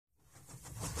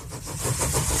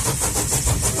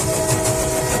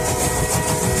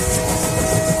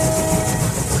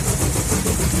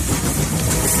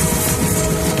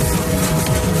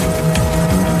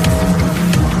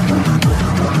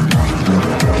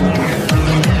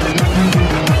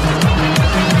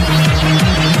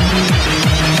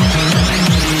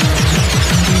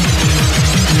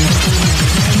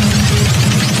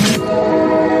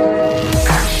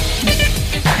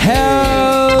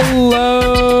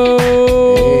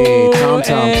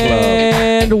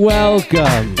and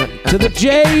welcome to the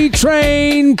J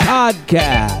Train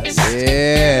Podcast.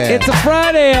 Yeah. It's a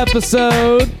Friday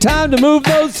episode. Time to move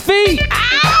those feet.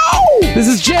 Ow! This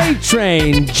is J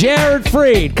Train, Jared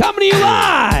Freed, coming to you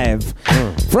live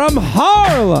from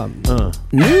Harlem,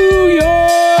 New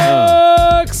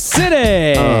York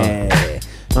City.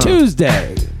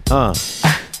 Tuesday,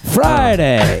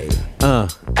 Friday,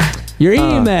 your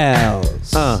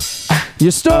emails,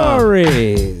 your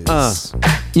stories,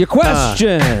 your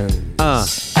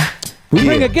questions. We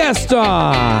bring a guest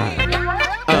on.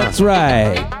 That's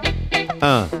right.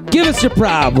 Give us your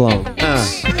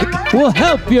problems. We'll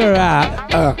help you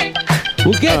out.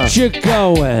 We'll get you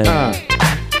going.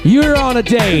 You're on a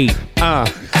date.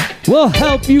 We'll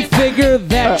help you figure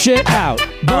that shit out.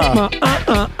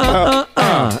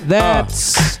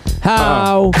 That's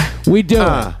how we do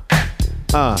it.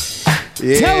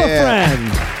 Yeah. Tell a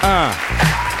friend.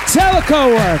 Tell a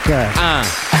coworker.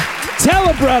 Tell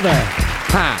a brother.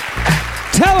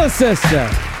 Tell a sister.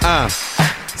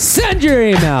 Send your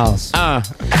emails.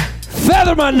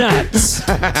 Feather my nuts.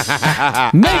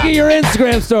 Make it your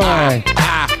Instagram story.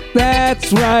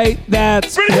 That's right.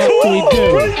 That's what we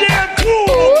do. Pretty damn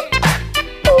cool.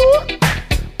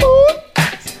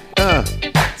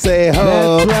 Say ho.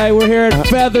 That's right. We're here at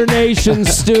Feather Nation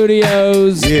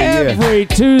Studios every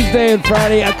Tuesday and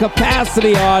Friday. A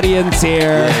capacity audience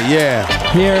here. Yeah.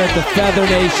 Here at the Feather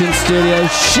Nation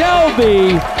Studios.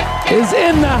 Shelby is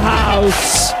in the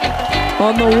house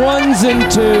on the ones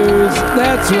and twos.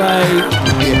 That's right.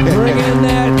 Bringing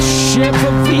that ship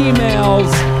of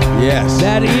emails. Yes.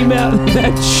 That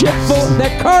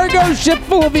cargo ship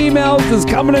full of emails is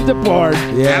coming into port.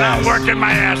 Yeah. And I'm working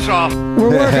my ass off.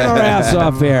 We're working our ass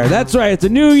off here. That's right. It's a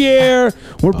new year.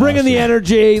 We're bringing the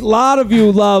energy. A lot of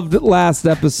you loved last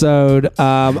episode.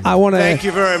 I want to Thank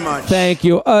you very much. thank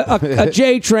you. A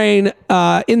J Train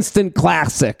instant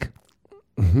classic.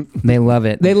 They love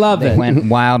it. They love it. Went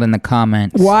wild in the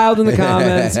comments. Wild in the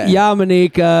comments.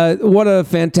 Yamanika, what a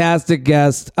fantastic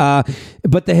guest.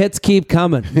 But the hits keep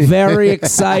coming. Very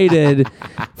excited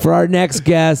for our next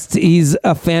guest. He's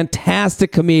a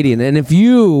fantastic comedian. And if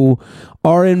you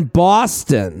are in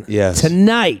Boston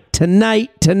tonight,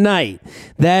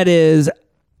 that is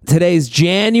today's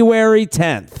January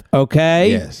 10th,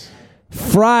 okay? Yes.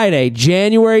 Friday,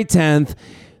 January 10th.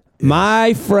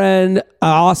 My friend,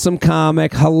 awesome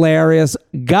comic, hilarious,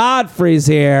 Godfrey's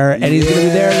here, and he's going to be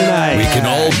there tonight. We can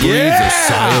all breathe a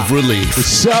sigh of relief.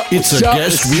 It's a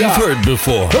guest we've heard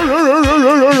before.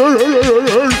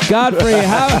 Godfrey,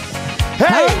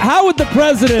 how would the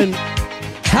president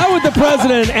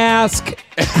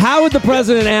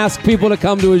ask people to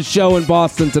come to his show in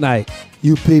Boston tonight?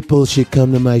 You people should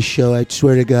come to my show. I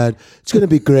swear to God, it's going to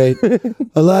be great.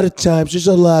 A lot of times, there's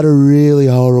a lot of really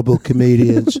horrible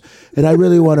comedians, and I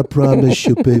really want to promise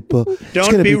you people.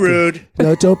 Don't be rude.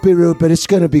 No, don't be rude, but it's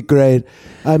going to be great.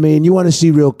 I mean, you want to see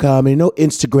real comedy. No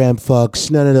Instagram fucks.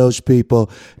 None of those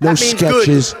people. No That means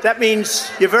sketches. good. That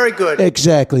means you're very good.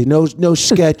 Exactly. No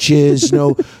sketches.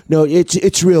 No.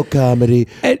 It's real comedy.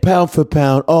 Pound for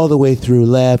pound, all the way through.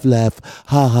 Laugh,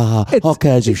 ha ha ha. All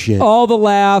kinds of shit. All the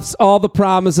laughs, all the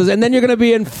promises, and then you're going to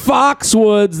be in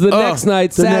Foxwoods the next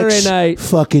night, The Saturday next night.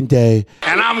 fucking day.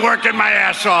 And I'm working my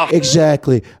ass off.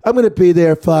 Exactly. I'm going to be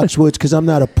there at Foxwoods because I'm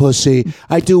not a pussy.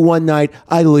 I do one night,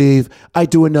 I leave. I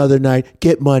do another night,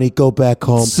 get money, go back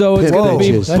home. So it's pimp going to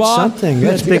be bitches. That's something.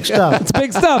 That's big stuff. It's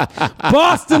big stuff.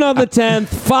 Boston on the 10th,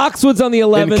 Foxwoods on the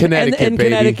 11th, Connecticut, baby.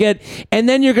 Connecticut, and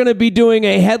then you're going to be doing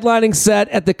a headlining set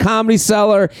at the Comedy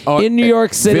Cellar in New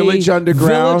York City, Village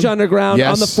Underground. on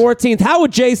the 14th. How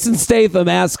would Jason Statham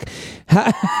ask?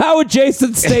 How would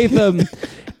Jason Statham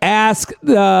ask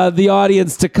the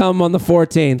audience to come on the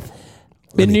 14th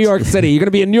in New York City? You're going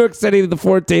to be in New York City the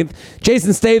 14th.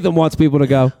 Jason Statham wants people to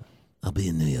go. I'll be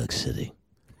in New York City.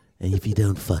 And if you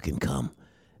don't fucking come,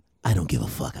 I don't give a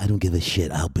fuck. I don't give a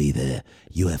shit. I'll be there.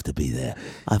 You have to be there.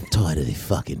 I'm tired of these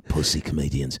fucking pussy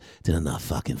comedians that are not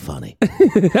fucking funny.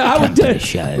 Come to the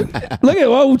show. Look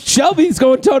at Shelby's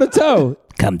going toe to toe.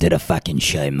 Come to the fucking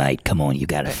show, mate. Come on, you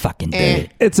gotta fucking do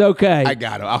it. It's okay. I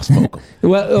got him. I'll smoke him.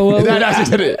 Well,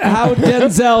 how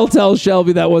Denzel tells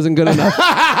Shelby that wasn't good enough.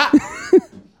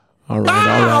 All right.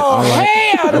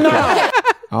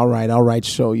 All right.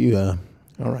 So you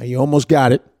almost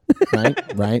got it.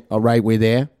 Right. All right, we're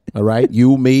there. All right,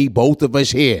 you, me, both of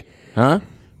us here. Huh?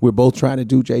 We're both trying to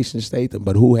do Jason Statham,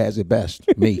 but who has it best?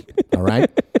 Me. All right?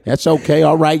 That's okay.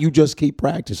 All right, you just keep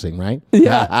practicing, right?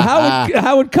 Yeah.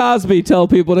 How would Cosby tell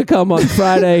people to come on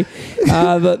Friday,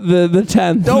 the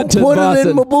 10th? Don't to put Boston?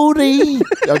 it in my booty.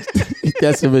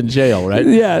 That's him in jail, right?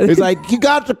 Yeah. It's like, you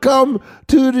got to come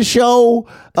to the show.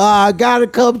 I got to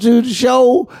come to the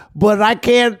show, but I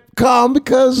can't come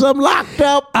because I'm locked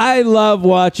up. I love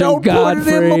watching Don't put it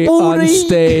in my Godfrey on booty.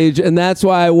 stage, and that's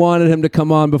why I wanted him to come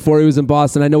on before he was in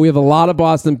Boston. I know we have a lot of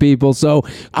Boston people, so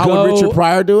How would Richard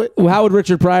Pryor do it? How would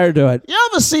Richard Pryor do it? You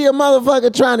ever see a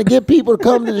motherfucker trying to get people to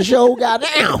come to the show?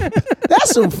 Goddamn.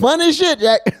 That's some funny shit,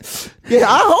 Jack. Yeah,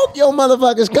 I hope your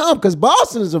motherfuckers come, because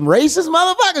Boston is some racist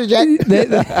motherfuckers, Jack.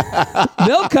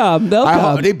 They'll come. They'll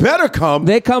come. They better come.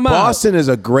 They come out. Boston is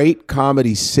a great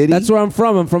comedy city. That's where I'm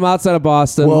from. I'm from outside of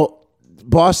Boston. Well,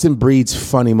 Boston breeds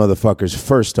funny motherfuckers,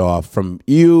 first off, from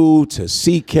you to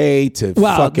CK to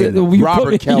fucking you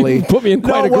Robert Kelly. You put me in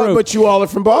quite a group. But you all are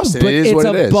from Boston. But it is it's what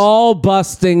it is. a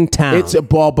ball-busting town. It's a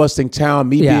ball-busting town.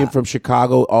 Me being from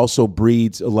Chicago also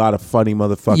breeds a lot of funny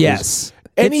motherfuckers. Yes.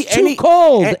 It's too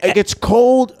cold. It gets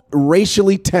cold,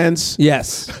 racially tense.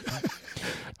 Yes.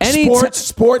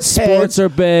 Sports are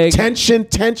big. Tense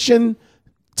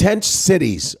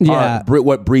cities are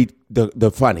what breed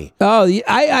the funny. Oh,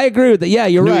 I agree with that. Yeah,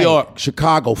 you're right. New York,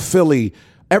 Chicago, Philly,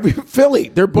 Philly.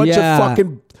 They're a bunch of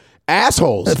fucking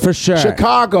assholes. For sure.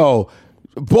 Chicago,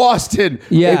 Boston.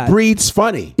 Yeah. It breeds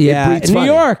funny. Yeah. It breeds New funny.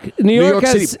 York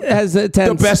City, has a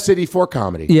tense. the best city for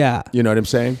comedy. Yeah. You know what I'm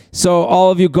saying? So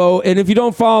all of you go, and if you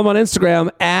don't follow him on Instagram,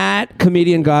 at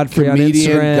Comedian Godfrey on Instagram.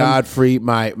 Comedian Godfrey.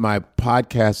 My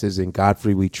podcast is in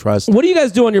Godfrey We Trust. What do you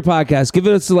guys do on your podcast? Give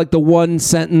us like the one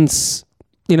sentence,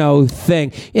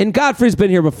 thing. And Godfrey's been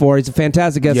here before. He's a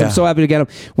fantastic guest. Yeah. I'm so happy to get him.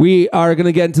 We are going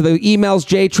to get into the emails,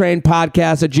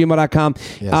 jtrainpodcast@gmail.com.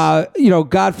 Yes.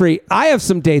 Godfrey, I have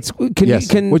some dates.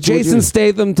 Can What you Jason do?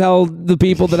 Statham tell the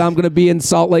people that I'm going to be in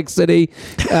Salt Lake City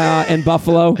and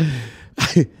Buffalo?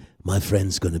 My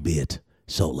friend's going to be at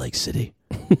Salt Lake City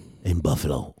in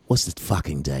Buffalo. What's the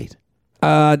fucking date?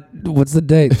 What's the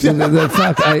date?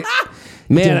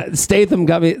 Man, Statham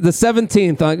got me. The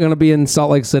 17th, I'm going to be in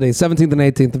Salt Lake City. 17th and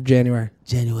 18th of January.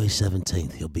 January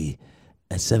 17th, he'll be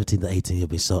at 17th and 18th, he'll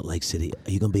be Salt Lake City.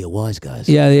 Are you going to be at Wise Guys?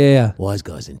 Yeah. Wise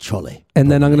Guys in Trolley.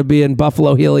 And then I'm going to be in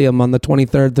Buffalo Helium on the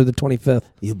 23rd through the 25th.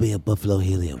 You'll be at Buffalo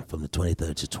Helium from the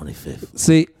 23rd to 25th.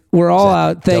 See, we're all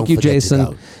out. Thank you, Don't forget to Jason.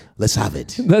 go. Let's have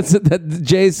it.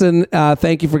 Jason,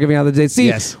 thank you for giving out the dates. See,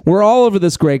 Yes. we're all over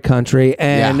this great country,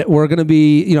 and we're going to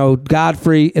be,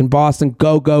 Godfrey in Boston.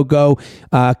 Go.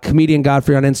 Comedian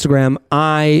Godfrey on Instagram.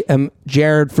 I am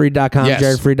jaredfreed.com, Yes.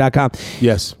 jaredfreed.com.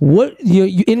 Yes. What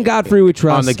you in Godfrey We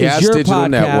Trust On the is Gas your Digital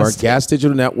podcast. Network. Gas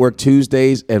Digital Network,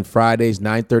 Tuesdays and Fridays,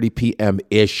 9:30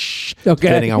 p.m.-ish, Okay.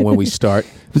 depending on when we start.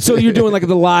 So you're doing like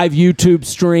the live YouTube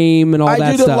stream and all that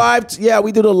I do the stuff. live.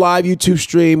 We do the live YouTube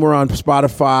stream. We're on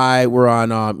Spotify. We're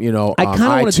on, I kind of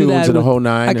want to do iTunes that. and the whole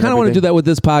nine. I kind of want to do that with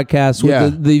this podcast,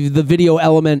 with the video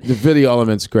element. The video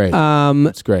element's great.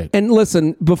 It's great. And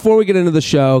listen, before we get into the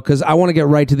show, because I want to get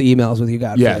right to the emails with you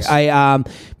guys. Yes.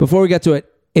 Before we get to it,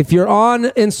 if you're on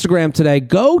Instagram today,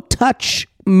 go touch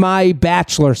my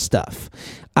Bachelor stuff.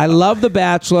 I love The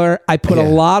Bachelor. I put a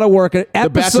lot of work in The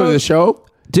Bachelor of the show?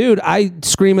 Dude, I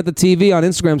scream at the TV on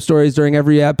Instagram stories during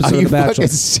every episode of The Bachelor. Fucking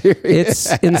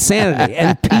serious? It's insanity,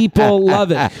 and people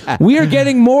love it. We are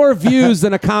getting more views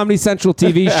than a Comedy Central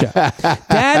TV show.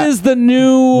 That is the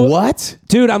new... What?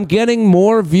 Dude, I'm getting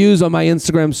more views on my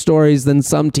Instagram stories than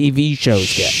some TV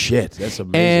shows get. Shit, that's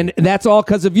amazing. And that's all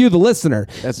because of you, the listener.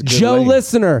 That's a good Joe lady.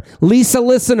 listener, Lisa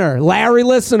listener, Larry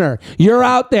listener. You're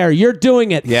out there. You're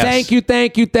doing it. Yes. Thank you.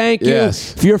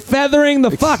 Yes. If you're feathering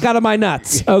the fuck out of my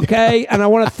nuts, okay? And I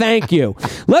want to thank you.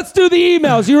 Let's do the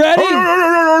emails. You ready?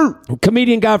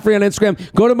 Comedian Godfrey on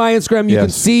Instagram. Go to my Instagram. You can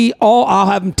see all. I'll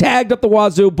have them tagged up the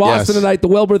wazoo. Boston tonight, the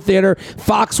Wilbur Theater,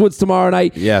 Foxwoods tomorrow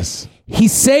night. Yes. He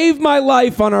saved my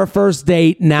life on our first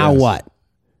date. Now what?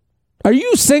 Are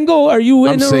you single? Are you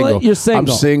in I'm a single. You're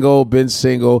single. I'm single, been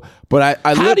single. But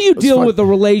I How do you deal with a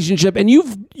relationship? And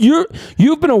you've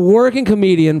been a working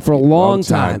comedian for a long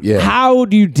time. Yeah. How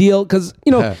do you deal? Because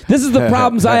this is the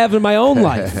problems I have in my own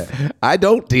life. I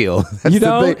don't deal. That's You the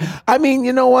don't? thing. I mean,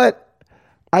 you know what?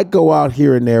 I go out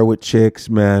here and there with chicks,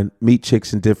 man. Meet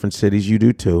chicks in different cities. You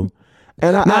do too.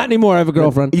 And Not anymore. I have a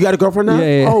girlfriend. You got a girlfriend now?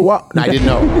 Yeah. Oh, wow. I didn't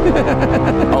know.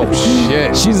 Oh,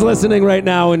 shit. She's listening right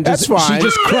now, and That's fine. she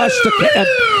just crushed a.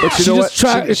 But you she know what? just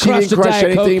crushed She didn't a crush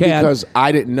Diet Coke anything can. because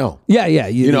I didn't know. Yeah.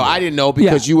 You know, I didn't know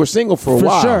because you were single for a For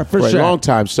while. sure, for a sure. long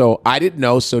time. So I didn't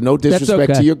know. So no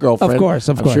disrespect okay. to your girlfriend. Of course.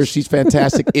 I'm sure she's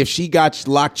fantastic. If she got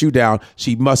locked you down,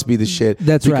 she must be the shit.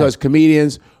 That's right. Because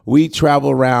comedians, we travel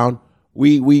around.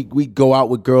 we go out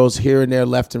with girls here and there,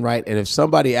 left and right, and if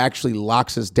somebody actually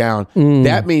locks us down,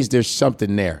 that means there's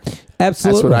something there.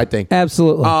 Absolutely. That's what I think.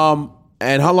 Absolutely.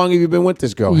 And how long have you been with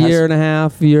this girl? Year and a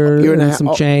half, year and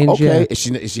some change. Okay.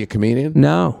 Yeah. Is she a comedian?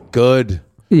 No. Good.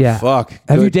 Yeah. Fuck.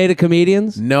 Have Good. you dated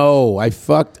comedians? No, I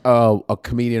fucked a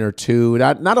comedian or two.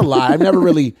 Not a lot. I never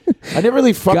really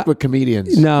fucked with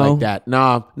comedians like that.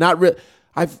 No, not really.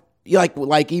 I've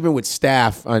like even with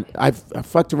staff. I've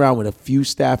fucked around with a few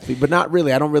staff, but not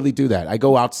really. I don't really do that. I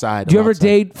go outside. Do you ever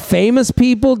date famous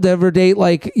people? Do you ever date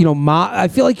I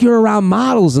feel like you're around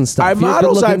models and stuff.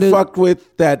 Models I've fucked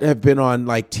with that have been on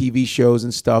like TV shows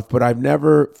and stuff, but I've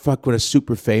never fucked with a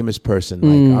super famous person.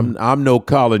 Like I'm no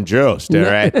Colin Jost, all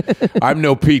right? I'm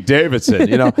no Pete Davidson,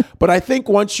 But I think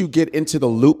once you get into the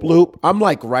loop, I'm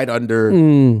like right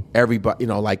under everybody.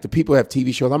 Like the people who have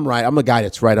TV shows. I'm a guy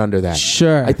that's right under that.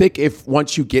 Sure. I think if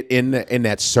once you get in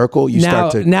that circle, you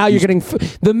start to you're getting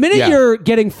the minute you're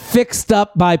getting fixed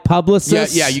up by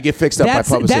publicists. Yeah, you get fixed up by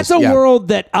publicists. That's a world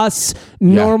that us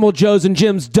normal Joes and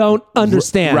Jims don't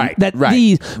understand.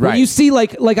 When you see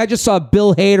like I just saw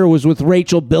Bill Hader was with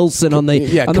Rachel Bilson on the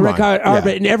red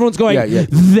carpet, and everyone's going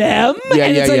them.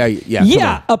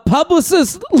 A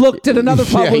publicist looked at another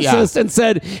publicist and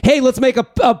said, "Hey, let's make a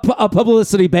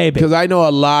publicity baby." Because I know a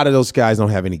lot of those guys don't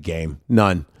have any game,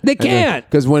 none. They can't.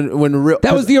 Because when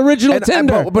that was the original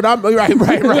Tinder. But I'm right.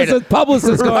 It was a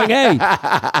publicist going, "Hey,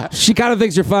 she kind of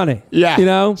thinks you're funny."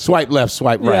 Yeah, swipe left,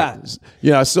 swipe right.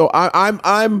 Yeah. So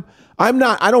I'm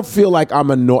not. I don't feel like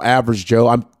I'm a average Joe.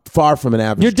 I'm far from an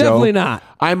average Joe. You're definitely not.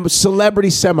 I'm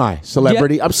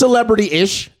semi-celebrity. I'm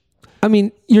celebrity-ish. I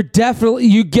mean, you're definitely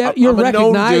you're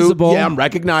recognizable. Yeah, I'm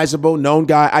recognizable, known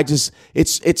guy.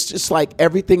 It's just like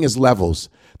everything is levels.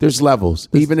 There's levels,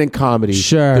 even in comedy.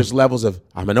 Sure. There's levels of,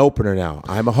 I'm an opener now.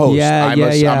 I'm a host. I'm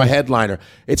a headliner.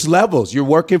 It's levels. You're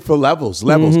working for levels.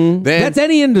 Then that's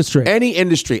any industry. Any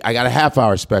industry. I got a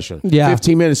half-hour special.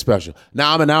 15-minute special.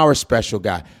 Now I'm an hour special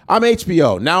guy. I'm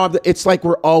HBO. Now it's like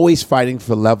we're always fighting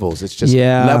for levels. It's just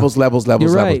levels.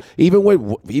 You're right. Even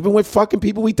with fucking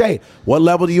people we date. What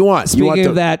level do you want? Speaking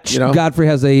of that, Godfrey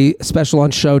has a special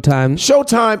on Showtime.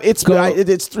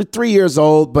 It's 3 years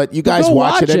old, but you guys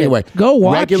watch it anyway. Go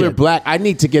watch Regular Black. I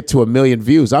need to get to 1 million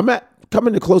views. I'm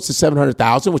coming to close to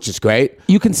 700,000, which is great.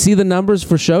 You can see the numbers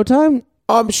for Showtime?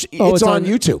 It's on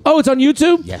YouTube. Oh, it's on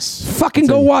YouTube? Yes. Fucking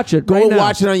go watch it. Go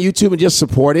watch it on YouTube and just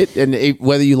support it. And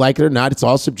whether you like it or not, it's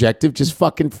all subjective. Just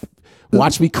fucking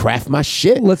watch me craft my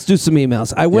shit. Let's do some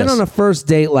emails. I went on a first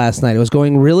date last night. It was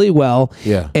going really well.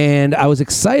 Yeah. And I was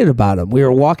excited about him. We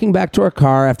were walking back to our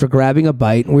car after grabbing a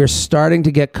bite, and we were starting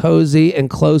to get cozy and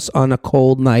close on a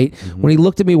cold night when he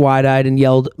looked at me wide-eyed and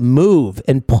yelled, "Move,"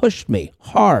 and pushed me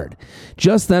hard.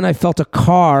 Just then, I felt a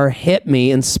car hit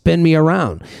me and spin me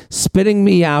around, spitting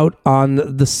me out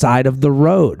on the side of the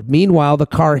road. Meanwhile, the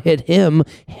car hit him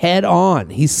head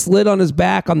on. He slid on his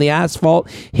back on the asphalt,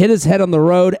 hit his head on the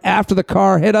road. After the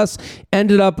car hit us,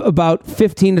 ended up about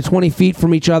 15 to 20 feet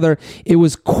from each other. It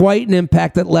was quite an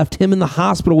impact that left him in the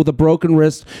hospital with a broken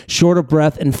wrist, short of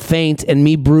breath, and faint, and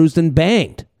me bruised and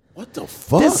banged. What the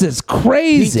fuck? This is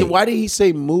crazy. Why did he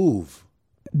say move?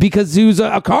 Because he was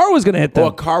a car was going to hit them. Oh,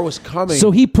 a car was coming.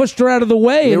 So he pushed her out of the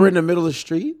way. They were in the middle of the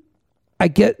street?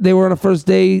 They were on a first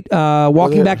date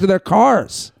walking back to their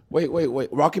cars. Wait.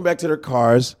 Walking back to their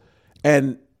cars,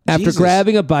 and after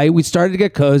grabbing a bite, we started to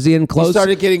get cozy and close. You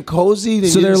started getting cozy?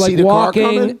 So they're like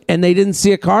walking, and they didn't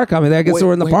see a car coming. I guess they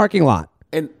were in the parking lot.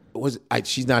 And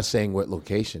she's not saying what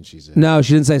location she's in? No,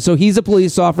 she didn't say. So he's a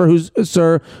police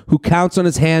officer who counts on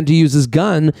his hand to use his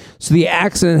gun. So the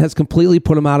accident has completely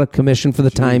put him out of commission for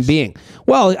the time being.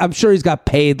 Well, I'm sure he's got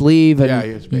paid leave.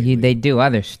 And they do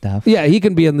other stuff. Yeah, he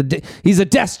can be in he's a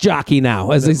desk jockey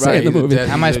now, as they say in the movie.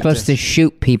 How am I supposed to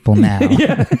shoot people now?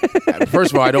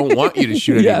 First of all, I don't want you to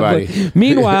shoot anybody.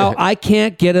 Meanwhile, I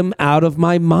can't get him out of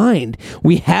my mind.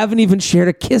 We haven't even shared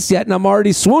a kiss yet, and I'm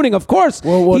already swooning. Of course,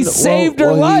 he saved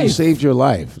her life. He saved your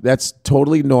life. That's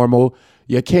totally normal.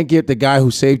 You can't get the guy who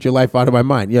saved your life out of my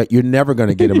mind. You're never going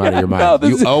to get him out of your mind.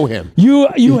 You owe him.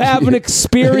 You have an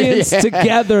experience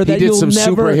together that you'll never. He did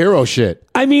some superhero shit.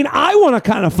 I mean, I want to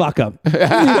kind of fuck him.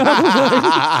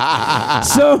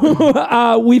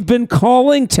 So we've been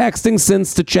calling, texting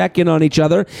since to check in on each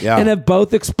other, and have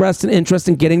both expressed an interest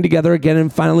in getting together again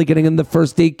and finally getting in the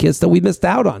first date kiss that we missed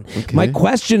out on. Okay. My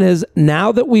question is,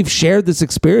 now that we've shared this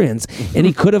experience, and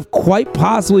he could have quite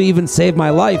possibly even saved my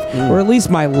life, or at least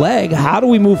my leg, how do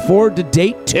we move forward to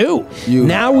date 2?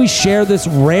 Now we share this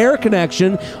rare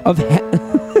connection of...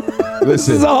 Listen, this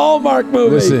is a Hallmark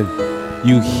movie. Listen,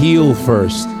 you heal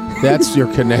first. That's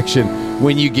your connection.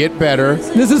 When you get better...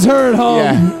 This is her at home.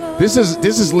 Yeah. This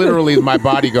is literally my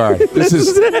bodyguard. This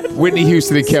is Whitney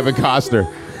Houston and Kevin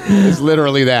Costner. It's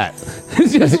literally that.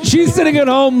 She's sitting at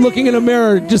home looking in a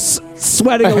mirror, just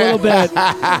sweating a little bit.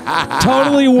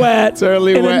 Totally wet.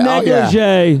 Totally in wet. a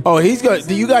negligee. Oh, he's going.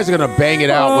 You guys are gonna bang it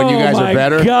out when you guys are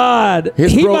better. Oh my God.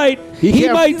 He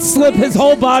might slip. His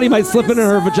whole body might slip into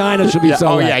her vagina. She'll be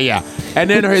so wet. Yeah. And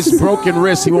then his broken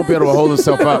wrist, he won't be able to hold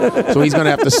himself up, so he's gonna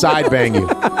have to side bang you.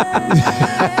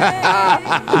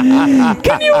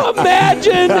 Can you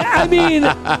imagine? I mean,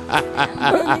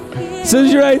 so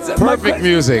you're right. Perfect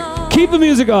music. Keep the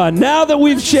music on. Now that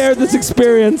we've shared this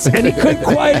experience, and he could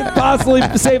quite possibly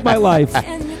save my life,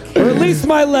 or at least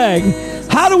my leg,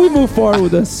 how do we move forward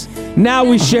with this? Now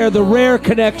we share the rare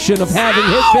connection of having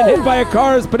been hit by a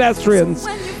car as pedestrians.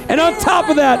 And on top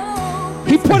of that,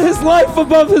 he put his life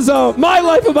above his own. My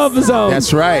life above his own.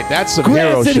 That's right. That's some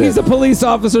hero shit. Granted, he's a police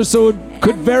officer, so it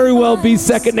could very well be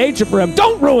second nature for him.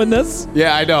 Don't ruin this.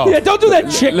 Yeah, I know. Yeah, don't do that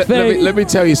chick thing. Let me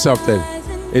tell you something.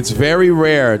 It's very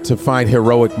rare to find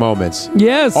heroic moments.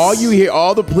 Yes. All you hear,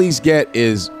 all the police get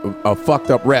is a fucked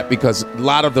up rep because a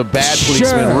lot of the bad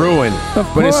policemen ruin.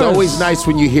 But it's always nice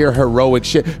when you hear heroic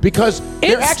shit because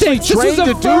they're actually trained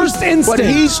to do. But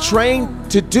he's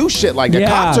trained to do shit like that. Yeah.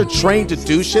 Cops are trained to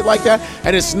do shit like that,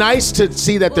 and it's nice to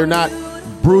see that they're not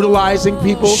brutalizing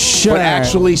people, but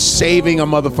actually saving a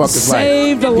motherfucker's life.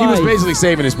 Saved a life. He was basically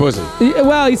saving his pussy.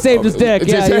 Well, he saved his dick.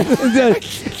 Yeah.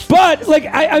 But like,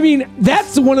 I mean,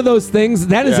 that's one of those things.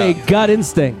 That is a gut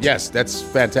instinct. Yes, that's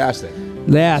fantastic.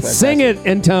 Yeah, sing it,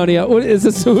 Antonio. What is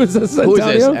this? Who is this? Antonio?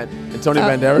 Who is this? Antonio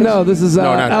Banderas? No, this is.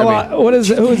 No, not what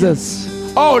is it? Who is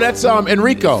this? Oh, that's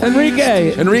Enrico.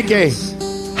 Enrique.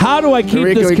 How do I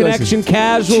keep this connection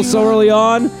casual so early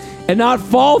on and not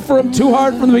fall for him too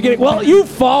hard from the beginning? Well, you've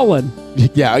fallen.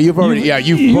 Yeah, you've already.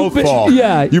 You both fall.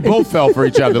 Yeah, you both fell for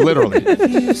each other, literally. You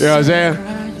know what I'm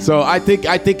saying? So I think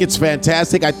it's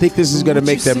fantastic. I think this is going to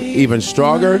make them even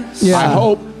stronger. Yeah. I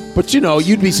hope. But you know,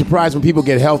 you'd be surprised when people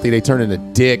get healthy, they turn into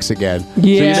dicks again. Yeah. So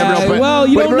you never know. But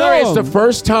you don't know. It's the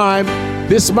first time.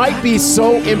 This might be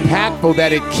so impactful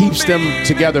that it keeps them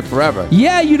together forever.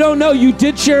 Yeah, you don't know. You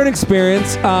did share an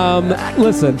experience.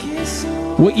 Listen.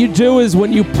 What you do is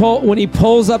when he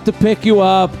pulls up to pick you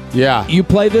up, you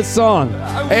play this song.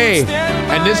 Hey,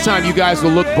 and this time you guys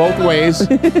will look both ways.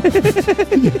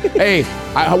 Hey,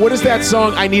 what is that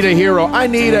song? I Need a Hero. I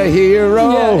need a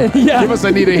hero. Yeah. Give us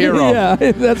I Need a Hero. Yeah,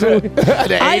 that's what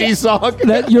the 80s song.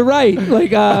 You're right.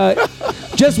 Like,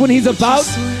 just when you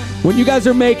guys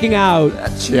are making out,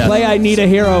 play I Need a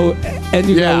Hero, and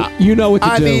you know what to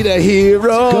do. I need a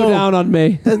hero. Go down on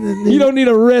me. You don't need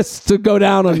a wrist to go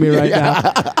down on me right now.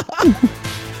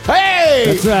 Hey!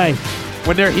 That's right.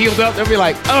 When they're healed up, they'll be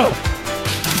like, oh.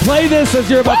 Play this as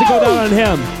you're about to go down on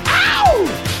him. Ow!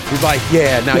 He's like,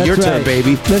 yeah, now your turn,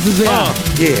 baby. This is it.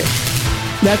 Yeah.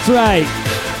 That's right.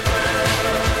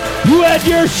 You had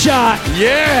your shot.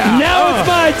 Yeah. Now it's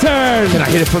my turn. Can I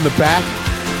hit it from the back?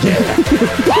 Yeah.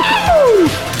 Woo!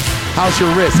 How's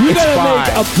your wrist? You gotta make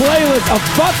a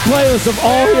fuck playlist of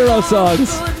all hero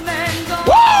songs.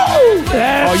 Woo!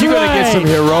 That's you're gonna get some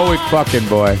heroic fucking,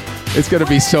 boy. It's gonna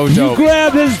be so dope. You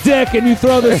grab his dick and you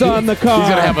throw this on the car. He's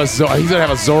gonna have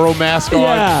a Zorro mask on.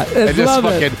 Yeah, and just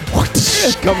fucking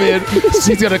come in.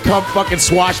 He's gonna come fucking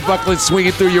swashbuckling,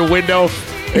 swinging through your window.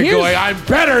 And going, I'm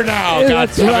better now.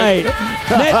 That's right.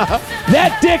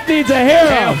 That dick needs a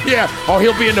hero. Yeah. Oh,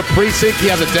 he'll be in the precinct. He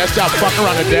has a desk job, fuck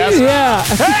around the desk. Yeah.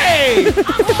 Hey!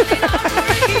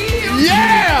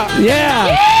 Yeah!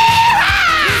 Yeah!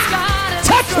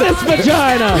 Touch this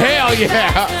vagina. Hell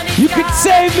yeah! You could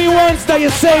save me once, now you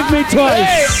saved me twice.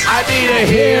 Hey, I need a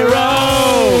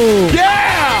hero.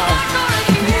 Yeah!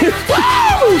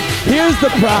 Here's the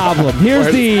problem.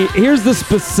 Here's the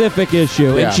specific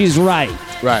issue, and she's right.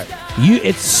 Right.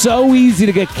 It's so easy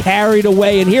to get carried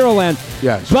away in Hero Land.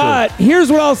 Yeah, but here's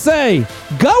what I'll say: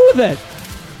 go with it.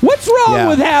 What's wrong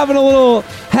with having a little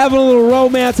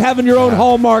romance, having your own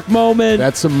Hallmark moment?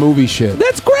 That's some movie shit.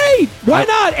 That's great. Why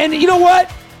not? And you know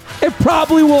what? It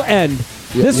probably will end.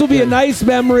 This will be a nice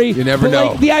memory. You never know.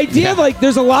 Like, the idea,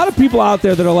 there's a lot of people out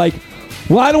there that are like,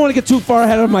 well, I don't want to get too far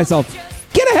ahead of myself.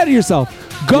 Get ahead of yourself.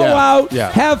 Go out,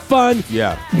 have fun.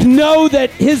 Yeah. Know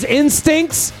that his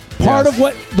instincts, part of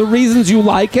what the reasons you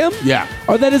like him,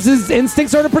 are that his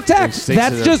instincts are to protect.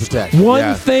 That's just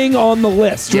one thing on the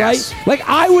list, right? Like,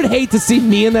 I would hate to see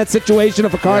me in that situation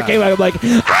if a car came. I would like,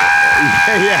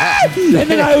 ah! And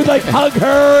then I would like hug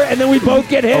her, and then we both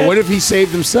get hit. Or what if he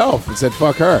saved himself and said,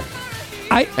 fuck her?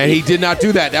 And he did not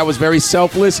do that. That was very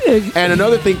selfless. And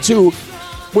another thing, too,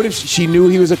 what if she knew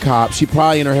he was a cop? She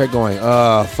probably in her head going,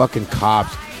 fucking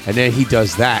cops. And then he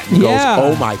does that and Yeah.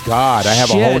 goes, oh my God, I have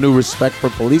a Shit. whole new respect for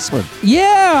policemen.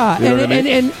 Yeah. You know what I mean?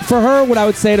 And for her, what I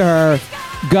would say to her,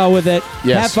 go with it.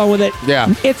 Yes. Have fun with it.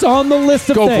 Yeah. It's on the list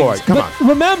of Go things. for it. Come But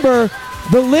remember,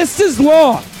 the list is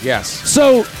long. Yes.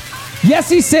 So, yes,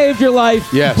 he saved your life.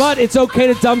 Yes. But it's okay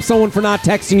to dump someone for not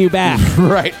texting you back.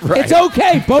 Right. It's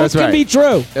okay. Both That's can right. be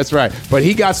true. That's right. But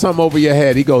he got something over your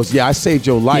head. He goes, yeah, I saved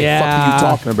your life. Yeah. Fuck are you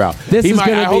talking about? This is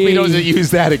gonna I hope he be doesn't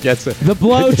use that against it. the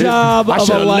blowjob I of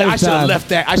should a have lifetime. left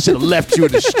that. I should have left you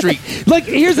in the street. Like,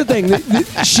 here's the thing.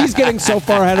 She's getting so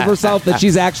far ahead of herself that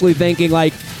she's actually thinking,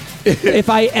 like, if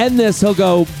I end this, he'll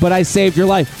go, but I saved your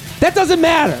life. That doesn't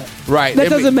matter. Right. That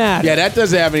doesn't matter. Yeah, that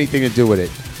doesn't have anything to do with it.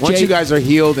 Once Jay- you guys are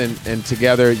healed and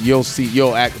together, you'll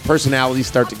act, personalities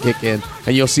start to kick in,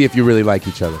 and you'll see if you really like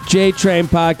each other. JTrain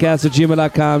Podcast at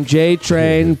gmail.com.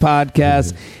 JTrain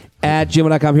Podcast at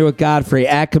gmail.com. Here with Godfrey,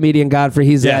 at Comedian Godfrey.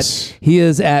 He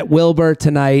is at Wilbur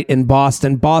tonight in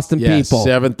Boston. Boston Yes, people.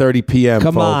 7:30 p.m.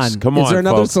 Come folks. on. Come on. Is there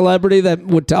another folks. celebrity that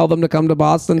would tell them to come to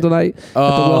Boston tonight at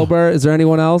the Wilbur? Is there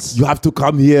anyone else? You have to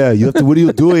come here. You have to. What are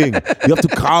you doing? You have to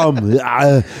come.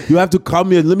 You have to come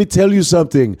here. Let me tell you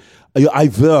something.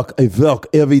 I work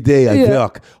every day. I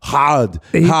work hard.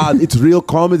 It's real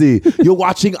comedy. You're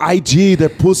watching IG, they're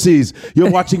pussies. You're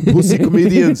watching pussy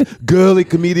comedians, girly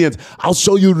comedians. I'll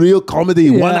show you real comedy.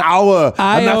 1 hour.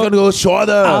 I'm not going to go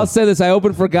shorter. I'll say this. I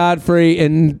opened for Godfrey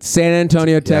in San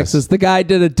Antonio, Texas. The guy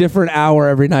did a different hour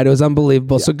every night. It was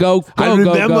unbelievable. So go. I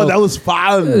remember that was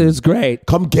fun. It was great.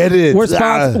 Come get it. We're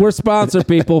sponsor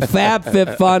people.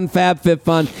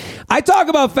 FabFitFun. I talk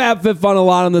about FabFitFun a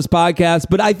lot on this podcast,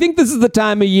 but I think this is the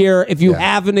time of year, if you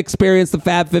haven't experienced the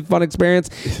FabFitFun experience,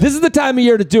 this is the time of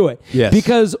year to do it. Yes.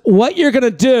 Because what you're going to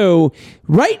do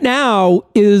right now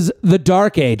is the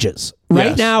dark ages. Right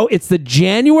Yes. now, it's the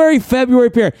January, February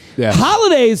period. Yes.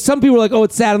 Holidays, some people are like, oh,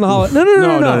 it's sad on the holidays.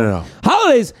 No.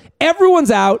 Holidays,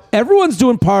 everyone's out. Everyone's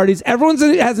doing parties. Everyone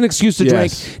has an excuse to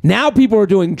drink. Now people are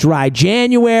doing dry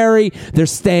January. They're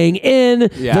staying in.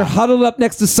 Yeah. They're huddled up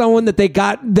next to someone that they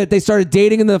started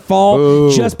dating in the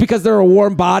fall just because they're a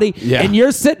warm body. Yeah. And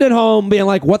you're sitting at home being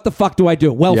like, what the fuck do I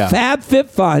do? Well,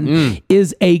 FabFitFun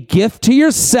is a gift to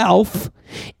yourself.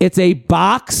 It's a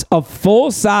box of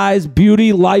full-size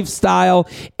beauty, lifestyle,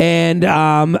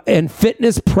 and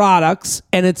fitness products,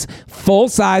 and it's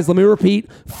full-size. Let me repeat,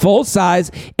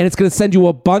 full-size, and it's going to send you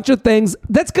a bunch of things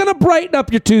that's going to brighten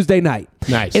up your Tuesday night.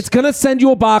 Nice. It's going to send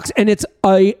you a box, and it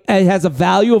has a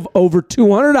value of over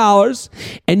 $200,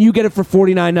 and you get it for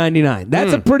 $49.99.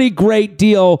 That's a pretty great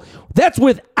deal. That's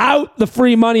without the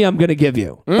free money I'm going to give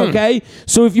you. Okay?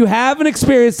 So if you haven't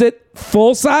experienced it,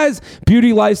 full-size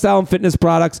beauty, lifestyle, and fitness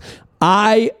products,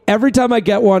 every time I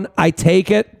get one, I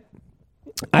take it.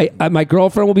 My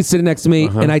girlfriend will be sitting next to me,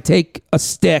 and I take a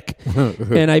stick,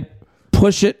 and I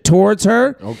push it towards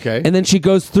her. Okay. And then she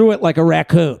goes through it like a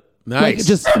raccoon. Nice. Like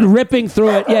just ripping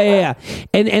through it. Yeah.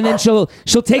 And then she'll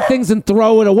take things and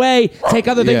throw it away, take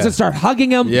other things and start hugging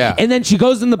them. Yeah. And then she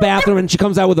goes in the bathroom and she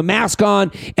comes out with a mask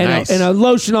on and, Nice. and a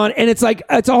lotion on. And it's like,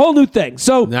 it's a whole new thing.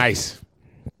 So Nice.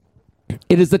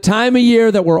 it is the time of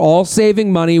year that we're all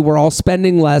saving money, we're all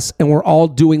spending less, and we're all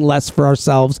doing less for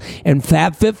ourselves. And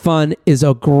FabFitFun is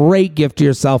a great gift to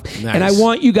yourself. Nice. And I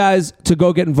want you guys to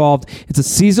go get involved. It's a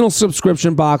seasonal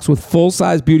subscription box with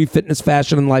full-size beauty, fitness,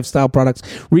 fashion, and lifestyle products.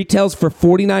 Retails for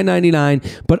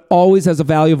 $49.99, but always has a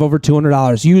value of over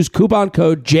 $200. Use coupon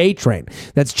code JTRAIN.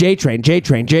 That's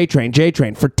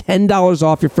JTRAIN for $10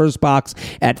 off your first box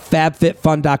at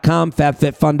fabfitfun.com,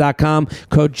 fabfitfun.com,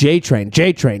 code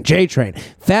JTRAIN.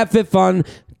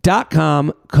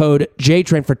 FabFitFun.com, code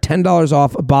JTRAIN for $10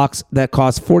 off a box that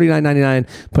costs $49.99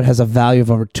 but has a value of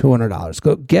over $200.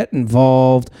 Go get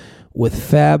involved with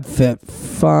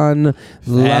FabFitFun.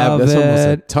 Love That's it. almost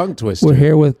a tongue twister. We're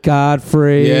here with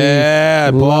Godfrey.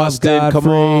 Yeah, Love Boston. Come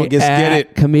on, let's get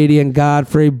it. Comedian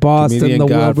Godfrey, Boston, Comedian the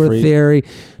Wilbur Godfrey. Theory.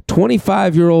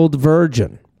 25-year-old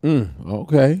virgin.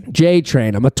 Okay.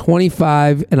 J-Train. I'm a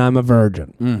 25 and I'm a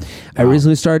virgin. I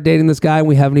recently started dating this guy and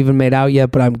we haven't even made out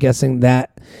yet, but I'm guessing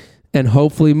that and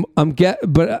hopefully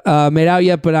made out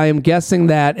yet, but I am guessing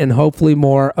that and hopefully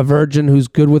more. A virgin who's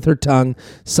good with her tongue,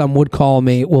 some would call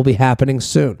me, will be happening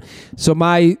soon. So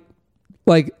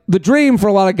the dream for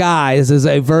a lot of guys is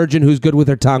a virgin who's good with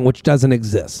her tongue, which doesn't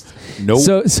exist. Nope.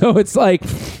 So it's like,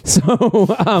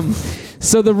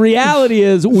 so the reality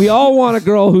is we all want a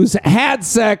girl who's had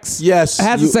sex. Yes,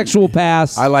 Has a sexual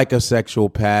past. I like a sexual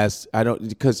past. I don't,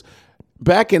 because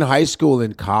back in high school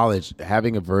and college,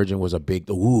 having a virgin was a big,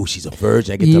 ooh, she's a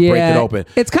virgin. I get to break it open.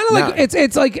 It's kind of like,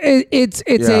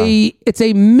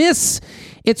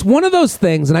 it's one of those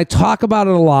things, and I talk about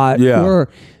it a lot, Yeah. where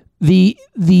the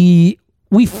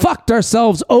we fucked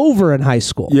ourselves over in high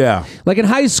school. Yeah. Like in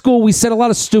high school, we said a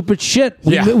lot of stupid shit.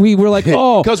 Yeah. We were like,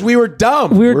 oh. Because we were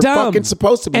dumb. We were dumb. Fucking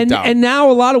supposed to be dumb. And now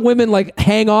a lot of women like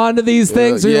hang on to these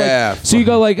things. So you're yeah. Like, so you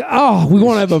go like, oh, we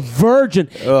want to have a virgin.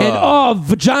 And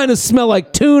vaginas smell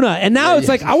like tuna. And now it's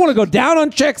like, I want to go down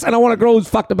on chicks and I want a girl who's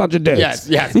fucked a bunch of dudes.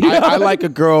 Yes. I like a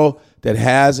girl that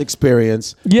has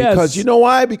experience. Yes. Because you know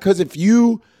why? Because if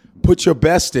you put your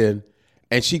best in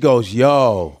and she goes,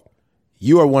 yo,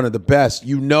 you are one of the best.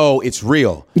 You know it's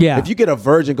real. Yeah. If you get a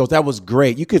virgin goes, that was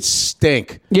great. You could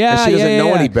stink. Yeah. And she doesn't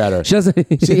know any Yeah. better. She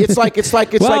doesn't. See, it's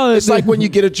like when you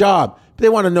get a job. They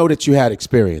want to know that you had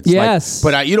experience. Yes.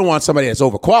 But you don't want somebody that's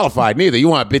overqualified neither. You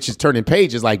want bitches turning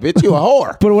pages like, bitch, you a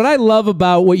whore. But what I love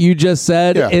about what you just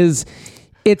said is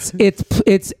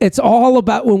it's all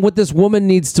about what this woman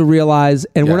needs to realize,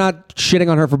 and we're not shitting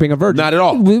on her for being a virgin. Not at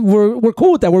all. We're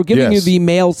cool with that. We're giving you Yes. the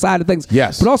male side of things.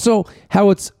 Yes. But also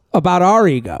how it's about our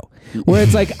ego. Where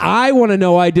it's like, I want to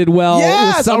know I did well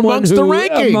with someone amongst the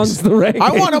rankings. Amongst the rankings.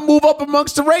 I want to move up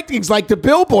amongst the rankings like the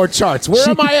Billboard charts. Where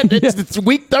am I at? It's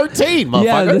week 13,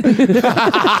 motherfucker.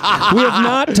 Yeah. We have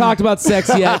not talked about sex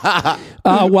yet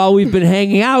while we've been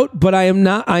hanging out, but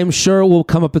I'm sure it will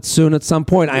come up soon at some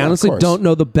point. I honestly don't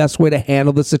know the best way to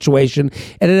handle the situation,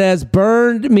 and it has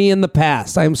burned me in the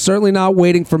past. I am certainly not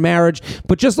waiting for marriage,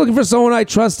 but just looking for someone I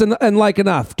trust and like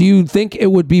enough. Do you think it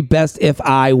would be best if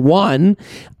I won?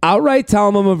 Outright tell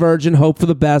them I'm a virgin, hope for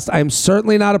the best. I am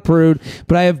certainly not a prude,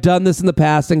 but I have done this in the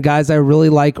past, and guys I really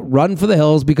like run for the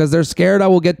hills because they're scared I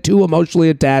will get too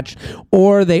emotionally attached,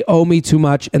 or they owe me too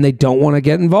much and they don't want to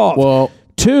get involved. Well,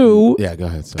 2, yeah, go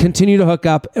ahead. Sorry. Continue to hook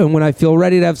up, and when I feel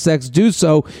ready to have sex, do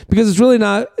so, because it's really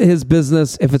not his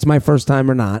business if it's my first time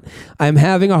or not. I'm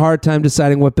having a hard time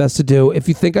deciding what best to do. If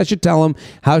you think I should tell him,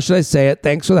 how should I say it?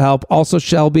 Thanks for the help. Also,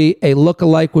 Shelby, a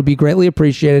look-alike would be greatly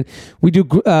appreciated.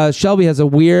 Shelby has a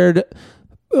weird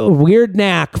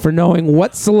knack for knowing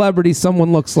what celebrity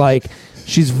someone looks like.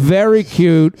 She's very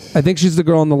cute. I think she's the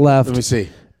girl on the left. Let me see.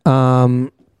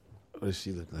 What does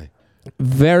she look like?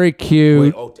 Very cute.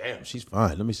 Wait, oh, damn, she's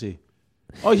fine. Let me see.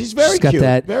 Oh, she's very got cute.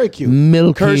 that very cute.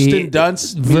 milky Kirsten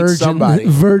Dunst meets somebody.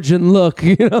 Virgin look.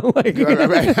 You know, like.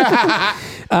 Right.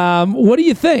 What do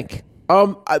you think?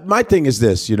 My thing is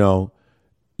this. You know,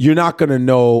 you're not gonna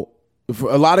know.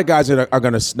 A lot of guys are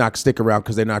gonna not stick around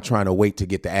because they're not trying to wait to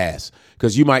get the ass.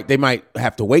 Because they might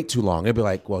have to wait too long. They'll be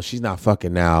like, well, she's not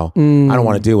fucking now. I don't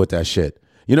want to deal with that shit.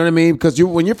 You know what I mean? Because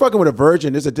when you're fucking with a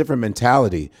virgin, there's a different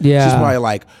mentality. Yeah. She's probably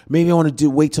like, maybe I want to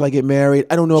wait till I get married.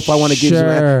 I don't know if I want to give you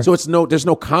that. So there's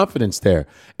no confidence there.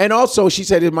 And also, she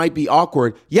said it might be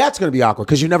awkward. Yeah, it's going to be awkward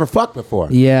because you never fucked before.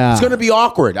 Yeah. It's going to be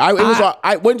awkward.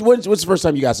 When's the first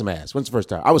time you got some ass? When's the first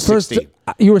time? I was 16.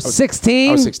 You were 16?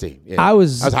 I was 16. Yeah. I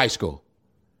was high school.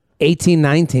 18,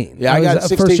 19. Yeah, I got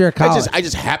 16. First year of college. I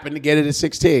just happened to get it at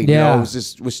 16. Yeah. You know, it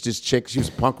was this chick. She was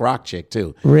a punk rock chick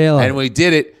too. Really? And when we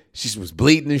did it, she was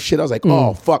bleeding and shit. I was like,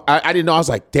 oh, fuck. I didn't know. I was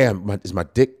like, damn, is my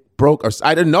dick broke? Or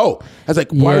I didn't know. I was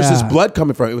like, where is this blood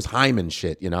coming from? It was hymen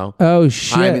shit, you know? Oh,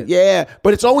 shit. Hymen. Yeah,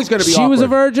 but it's always going to be awkward. She was a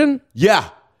virgin? Yeah,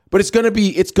 but it's going to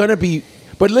be,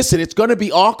 but listen, it's going to be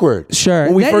awkward. Sure.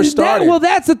 When we first started. Well,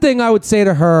 that's the thing I would say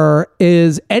to her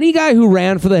is any guy who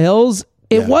ran for the hills,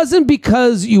 it wasn't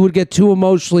because you would get too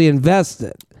emotionally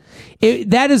invested.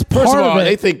 That is part First of all, it.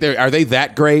 they think are they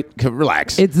that great?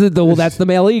 Relax. It's that's the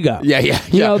male ego. Yeah.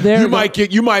 You know,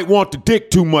 you might want the dick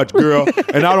too much, girl,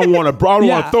 and I don't want to. I don't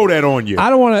want to throw that on you.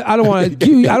 I don't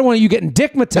want you getting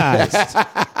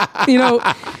dickmatized. You know,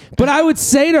 but I would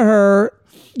say to her,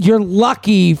 you're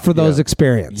lucky for those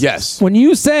experiences. Yes. When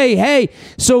you say, hey,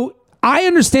 so I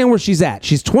understand where she's at.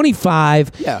 She's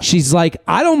 25. Yeah. She's like,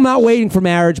 I'm not waiting for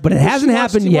marriage, but it hasn't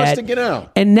happened yet. She wants to get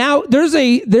out. And now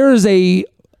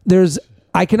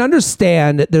I can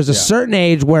understand that there's a certain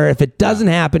age where if it doesn't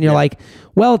happen, you're like,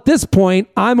 well, at this point,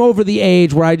 I'm over the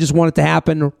age where I just want it to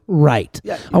happen right.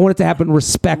 Yeah. I want it to happen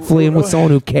respectfully and with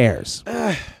someone who cares.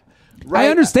 Right. I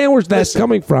understand where that's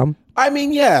coming from. I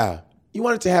mean, yeah, you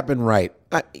want it to happen right.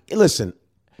 Listen.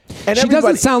 And she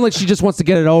doesn't sound like she just wants to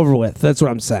get it over with. That's what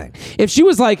I'm saying. If she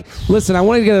was like, listen, I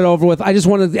want to get it over with. I just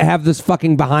wanted to have this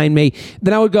fucking behind me.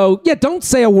 Then I would go, yeah, don't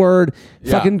say a word.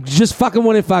 Just fucking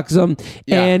when it fucks them.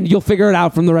 Yeah. And you'll figure it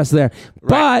out from the rest of there.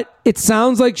 Right. But it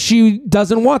sounds like she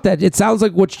doesn't want that. It sounds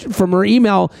like from her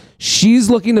email, she's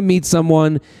looking to meet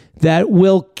someone that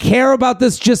will care about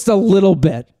this just a little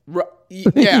bit.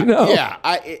 Yeah. You know? Yeah.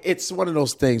 It's one of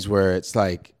those things where it's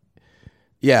like,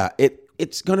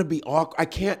 it's gonna be awkward. I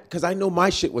can't because I know my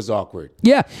shit was awkward.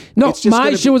 Yeah. No, It's just my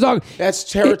gonna shit be- was awkward. That's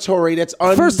territory.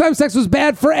 First time sex was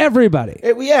bad for everybody.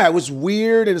 It was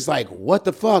weird, and it's like, what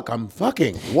the fuck? I'm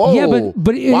fucking. Whoa. Yeah,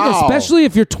 but wow. especially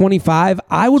if you're 25,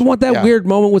 I would want that Yeah. weird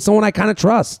moment with someone I kind of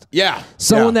trust. Yeah.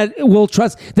 Someone that will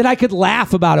trust, that I could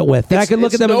laugh about it with, that I could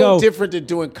look at them and go. It's no different than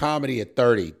doing comedy at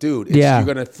 30, dude. Yeah.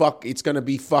 It's gonna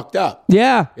be fucked up.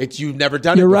 Yeah. You've never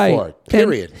done You're it right. before.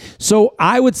 Period. And so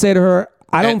I would say to her,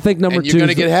 I don't think number and two. you're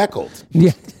gonna get heckled.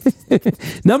 Yeah.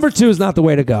 Number 2 is not the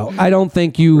way to go. I don't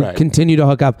think you continue to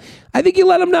hook up. I think you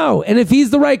let him know. And if he's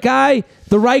the right guy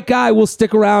will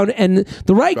stick around. And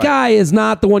the right guy is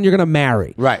not the one you're going to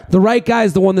marry. Right. The right guy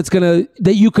is the one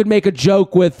that you could make a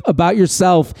joke with about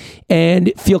yourself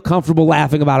and feel comfortable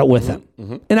laughing about it with him.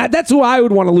 Mm-hmm. And that's who I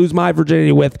would want to lose my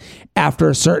virginity with after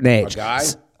a certain age. A guy?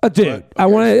 A dude. I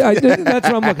want to. That's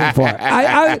what I'm looking for.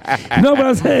 No, but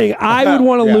I'm saying I would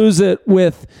want to lose it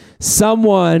with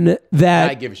someone that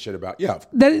I give a shit about. Yeah.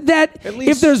 That At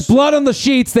least- if there's blood on the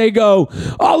sheets, they go,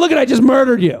 "Oh, look at I just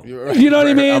murdered you." You know what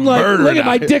I mean? Like, look at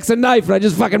my dick's a knife, and I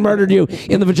just fucking murdered you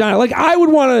in the vagina. Like, I would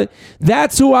want to.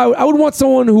 That's who I would want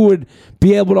someone who would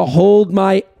be able to hold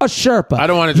a Sherpa. I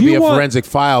don't want it to be a Forensic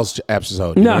Files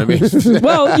episode. You know what I mean?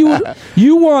 Well,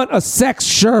 you want a sex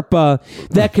Sherpa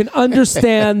that can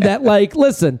understand that, like,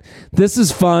 listen, this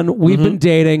is fun. We've been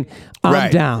dating.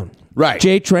 I'm down. Right.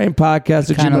 J-Train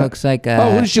podcast. Kind of looks like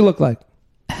what does she look like?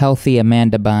 healthy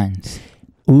Amanda Bynes.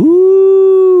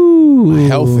 Ooh.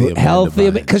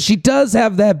 Healthy because she does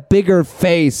have that bigger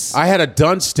face. I had a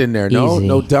Dunst in there. No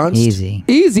Dunst.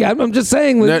 Easy. I'm just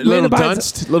saying. Little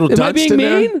Dunst. Am I being in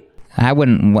mean? There? I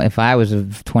wouldn't. If I was a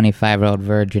 25-year-old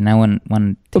virgin, I wouldn't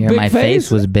want to hear my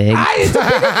face was big.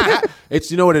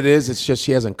 It's, you know what it is? It's just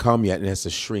she hasn't come yet and it has to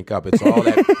shrink up. It's all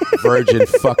that virgin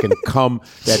fucking cum,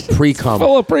 that pre-cum.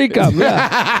 Full of pre-cum, yeah.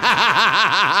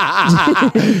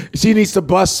 She needs to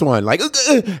bust one. Like,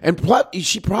 and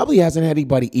she probably hasn't had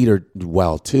anybody eat her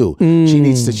well, too. She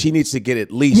needs to get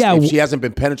at least, if she hasn't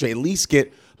been penetrated, at least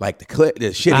get like the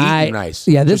shit eaten nice.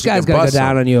 Yeah, this guy's got to go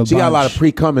down on you a bunch. She got a lot of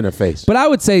pre-cum in her face. But I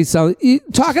would say so.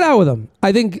 Talk it out with him.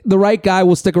 I think the right guy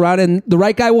will stick around, and the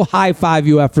right guy will high five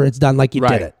you after it's done, like you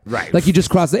did it, right? Like you just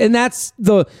crossed it, and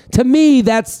to me,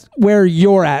 that's where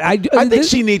you're at. I think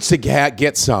she needs to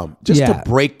get some just to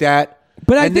break that.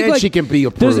 But I think then she can be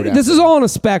approved. This is all on a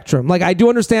spectrum. Like, I do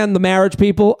understand the marriage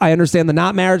people. I understand the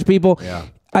not marriage people. Yeah.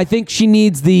 I think she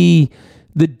needs the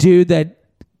dude that,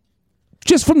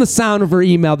 just from the sound of her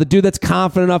email, the dude that's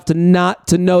confident enough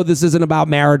to know this isn't about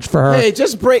marriage for her. Hey,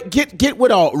 just get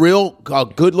with a real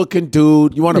good looking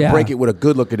dude. You want to break it with a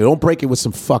good looking dude. Don't break it with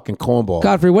some fucking cornball.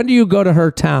 Godfrey, when do you go to her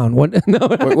town? What's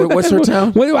her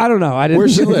town? I don't know.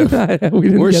 Where's she live?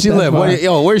 Where's she live?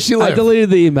 Where's she live? I deleted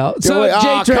the email. So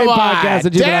J-Train Podcast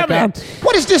at gmail.com.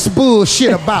 What is this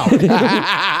bullshit about?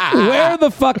 Where the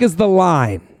fuck is the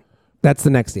line? That's the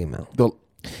next email.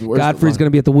 Godfrey's going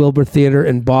to be at the Wilbur Theater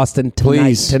in Boston tonight.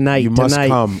 Please, tonight. you must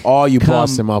come. All you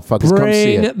Boston motherfuckers, come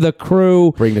see it. Bring the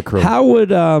crew. Bring the crew. How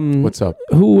would What's up?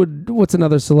 What's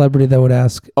another celebrity that would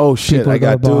ask? Oh shit! I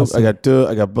got Obama.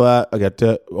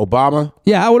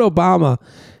 Yeah, how would Obama,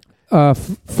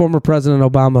 former President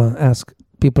Obama, ask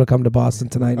people to come to Boston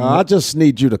tonight? I just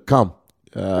need you to come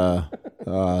to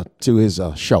his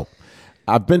show.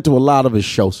 I've been to a lot of his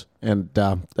shows, and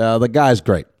the guy's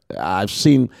great. I've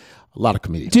seen a lot of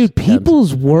comedians. Dude,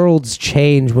 people's worlds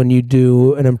change when you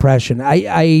do an impression.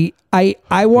 I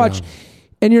watch,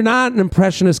 and you're not an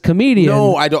impressionist comedian.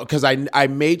 No, I don't, because I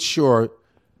made sure.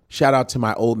 Shout out to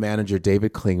my old manager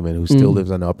David Klingman, who still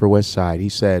lives on the Upper West Side. He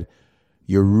said,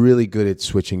 "You're really good at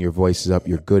switching your voices up.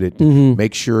 You're good at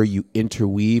make sure you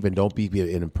interweave and don't be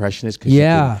an impressionist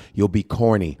because you'll be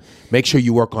corny. Make sure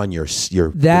you work on your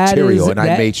material."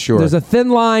 I made sure there's a thin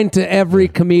line to every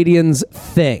comedian's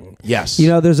thing. Yes. You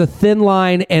know, there's a thin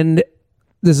line, and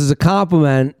this is a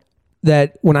compliment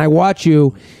that when I watch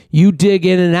you dig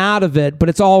in and out of it, but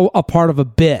it's all a part of a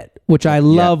bit, which I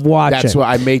love watching. That's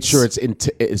why I made sure it's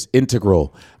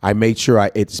integral. I made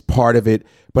sure it's part of it,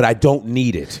 but I don't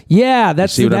need it. Yeah,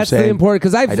 that's the important,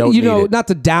 because I don't need it. not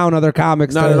to down other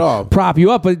comics, not to at all, prop you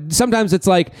up, but sometimes it's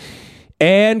like,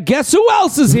 and guess who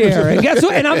else is here? And guess who?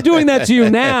 And I'm doing that to you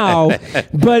now,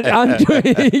 but I'm doing,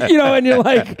 and you're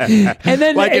like, and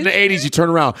then like in the 80s, you turn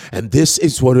around, and this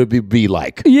is what it would be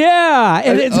like. Yeah,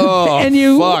 and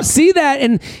you see that,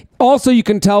 and Also, you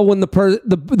can tell when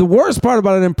the worst part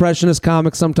about an impressionist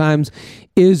comic sometimes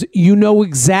is you know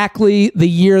exactly the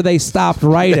year they stopped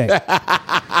writing.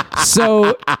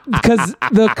 So, because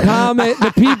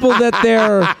the people that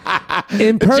they're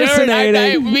impersonating,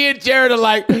 Jared, me and Jared are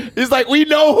like, it's like we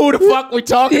know who the fuck we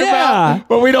talking about,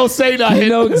 but we don't say nothing. You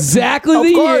know exactly the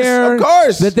year of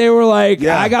course. that they were like,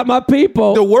 I got my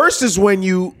people. The worst is when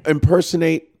you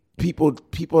impersonate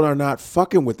people are not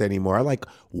fucking with anymore. I'm like,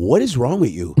 what is wrong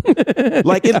with you?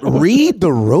 Like, read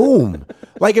the room.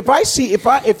 Like, if you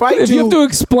have to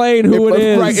explain who it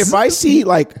is. Right, if I see,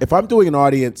 like, if I'm doing an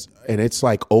audience and it's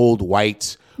like old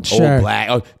whites, old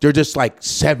black, they're just like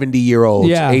 70-year-olds,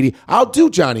 80. I'll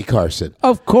do Johnny Carson.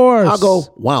 Of course. I'll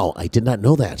go, wow, I did not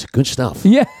know that. Good stuff.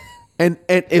 Yeah. And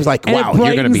it's like, and wow,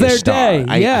 you're going to be a star.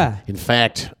 Day. In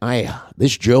fact,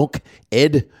 this joke,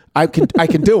 Ed, I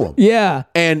can do them. Yeah.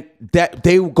 And that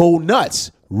they go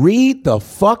nuts. Read the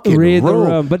fucking room. The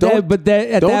room. But don't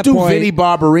do point, Vinnie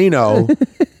Barbarino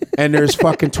and there's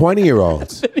fucking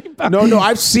 20-year-olds. No,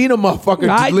 I've seen a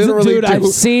motherfucker literally dude, I've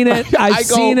seen it. I've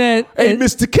seen it. Hey,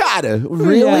 Mr. Carter,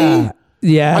 really?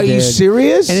 Yeah. Are you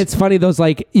serious? And it's funny, those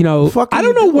I don't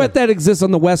know what that exists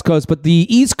on the West Coast, but the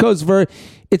East Coast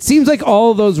it seems like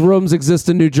all of those rooms exist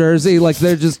in New Jersey. Like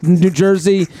they're just New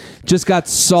Jersey just got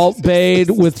Salt Bayed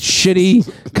with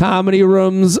shitty comedy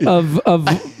rooms of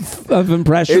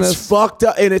impressionists. It's fucked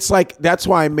up, and it's like that's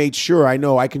why I made sure I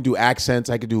know I can do accents.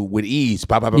 I can do with ease.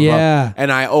 Blah, blah, blah, blah.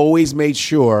 And I always made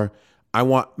sure I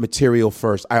want material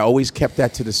first. I always kept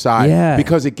that to the side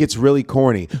because it gets really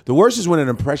corny. The worst is when an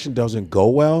impression doesn't go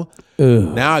well.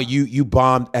 Now you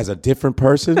bombed as a different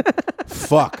person.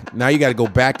 Fuck. Now you got to go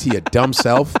back to your dumb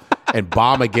self and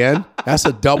bomb again. That's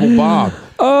a double bomb.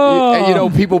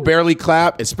 And people barely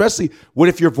clap, especially what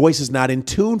if your voice is not in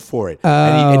tune for it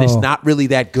and it's not really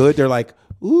that good. They're like,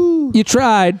 ooh. You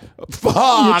tried.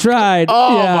 Fuck. You tried.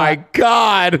 Oh, my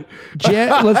God.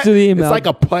 Let's do the email. It's like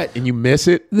a putt and you miss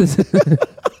it.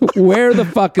 Where the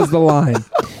fuck is the line?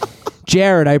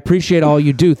 Jared, I appreciate all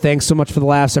you do. Thanks so much for the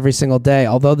laughs every single day.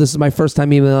 Although this is my first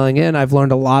time emailing in, I've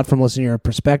learned a lot from listening to your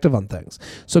perspective on things.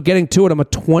 So getting to it, I'm a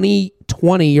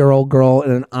 20-year-old girl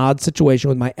in an odd situation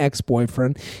with my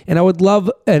ex-boyfriend, and I would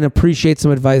love and appreciate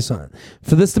some advice on it.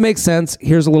 For this to make sense,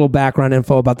 here's a little background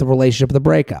info about the relationship of the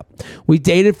breakup. We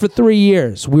dated for 3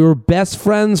 years. We were best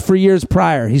friends for years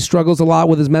prior. He struggles a lot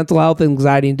with his mental health,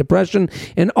 anxiety, and depression,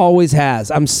 and always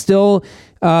has. I'm still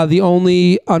the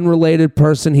only unrelated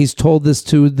person he's told this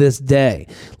to this day.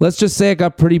 Let's just say it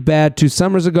got pretty bad 2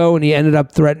 summers ago, and he ended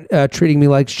up treating me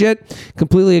like shit,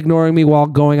 completely ignoring me while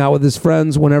going out with his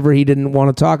friends whenever he didn't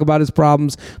want to talk about his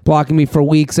problems, blocking me for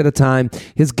weeks at a time.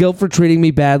 His guilt for treating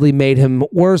me badly made him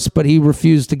worse, but he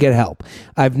refused to get help.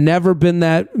 I've never been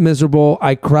that miserable.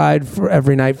 I cried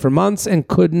every night for months and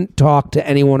couldn't talk to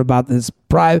anyone about this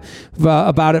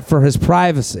about it for his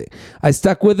privacy. I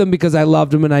stuck with him because I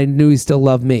loved him and I knew he still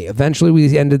loved me. Eventually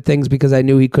we ended things because I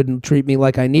knew he couldn't treat me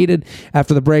like I needed.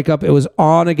 After the breakup, it was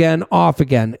on again, off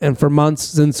again, and for months,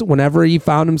 since whenever he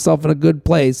found himself in a good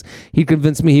place, he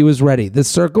convinced me he was ready. This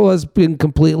circle has been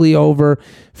completely over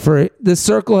for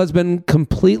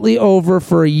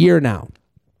a year now.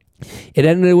 It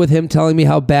ended with him telling me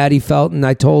how bad he felt, and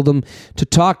I told him to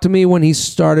talk to me when he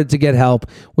started to get help.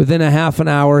 Within a half an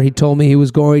hour, he told me he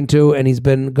was going to, and he's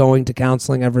been going to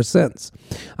counseling ever since.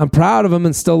 I'm proud of him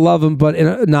and still love him, but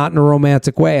not in a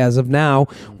romantic way. As of now,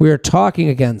 we are talking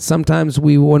again. Sometimes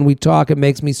when we talk, it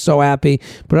makes me so happy,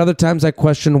 but other times I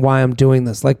question why I'm doing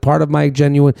this. Like part of me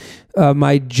genuinely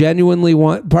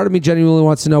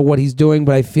wants to know what he's doing,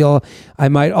 but I feel I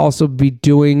might also be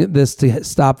doing this to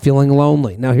stop feeling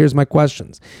lonely. Now, here's my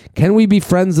questions. Can we be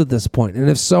friends at this point? And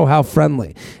if so, how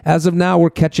friendly? As of now, we're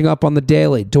catching up on the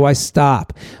daily. Do I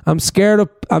stop? I'm scared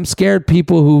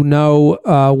people who know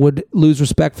would lose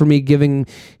respect for me giving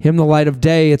him the light of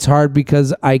day. It's hard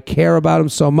because I care about him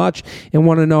so much and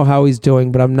want to know how he's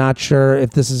doing, but I'm not sure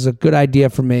if this is a good idea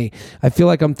for me. I feel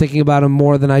like I'm thinking about him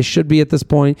more than I should be at this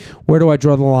point. Where do I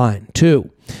draw the line? 2,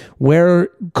 where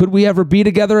could we ever be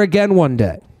together again one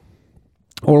day?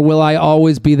 Or will I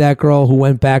always be that girl who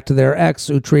went back to their ex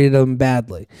who treated them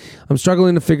badly? I'm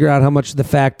struggling to figure out how much the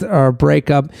fact that our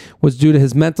breakup was due to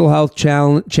his mental health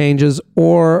changes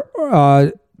or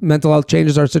mental health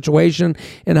changes our situation,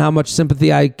 and how much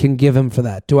sympathy I can give him for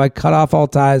that. Do I cut off all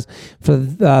ties for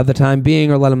the time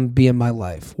being or let him be in my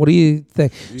life? What do you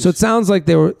think? So it sounds like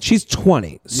she's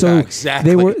 20. So yeah,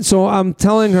 exactly. So I'm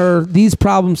telling her these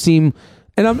problems seem,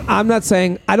 and I'm not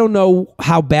saying, I don't know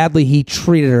how badly he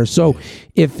treated her. So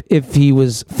If he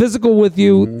was physical with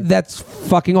you, that's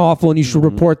fucking awful, and you should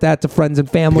report that to friends and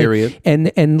family. Period.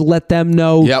 And let them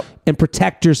know. Yep. And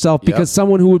protect yourself, because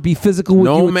someone who would be physical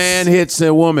with you... No man hits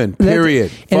a woman,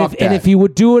 period. And if he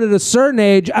would do it at a certain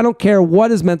age, I don't care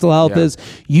what his mental health is,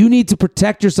 you need to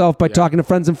protect yourself by talking to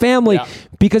friends and family,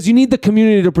 because you need the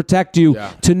community to protect you,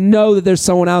 to know that there's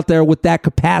someone out there with that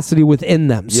capacity within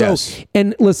them. Yes. So,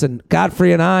 and listen,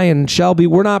 Godfrey and I and Shelby,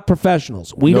 we're not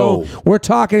professionals. We're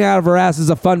talking out of our asses,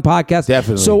 a fun podcast.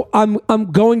 Definitely. So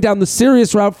I'm going down the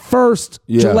serious route first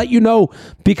to let you know,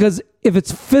 because if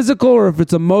it's physical or if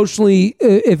it's emotionally,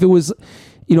 if it was,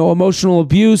 emotional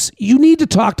abuse, you need to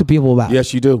talk to people about it.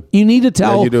 Yes, you do. You need to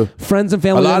tell friends and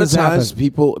family. A lot of times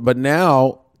people, but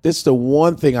now, this is the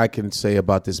one thing I can say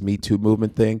about this Me Too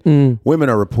movement thing. Women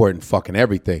are reporting fucking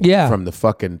everything from the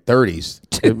fucking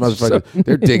 30s.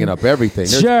 They're digging up everything.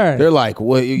 They're like,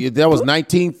 well, that was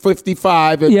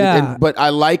 1955. But I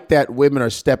like that women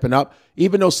are stepping up,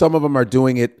 even though some of them are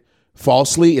doing it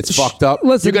falsely. It's fucked up.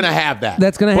 Listen, you're gonna have that.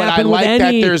 That's gonna happen. But I like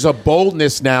that there's a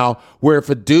boldness now where if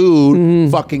a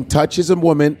dude fucking touches a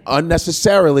woman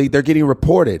unnecessarily, they're getting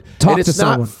reported. Talk and it's to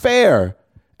not someone. fair.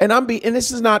 And and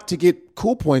this is not to get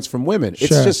cool points from women. It's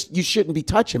just you shouldn't be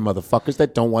touching motherfuckers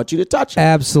that don't want you to touch them.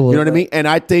 Absolutely. You know what I mean? And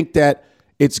I think that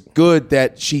it's good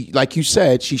that she, like you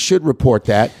said, she should report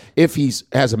that if he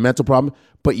has a mental problem.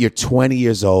 But you're 20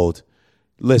 years old.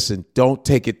 Listen, don't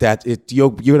take it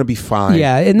you're gonna be fine.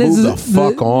 Yeah, and this Move is the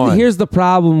fuck on. Here's the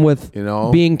problem with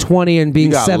being 20 and being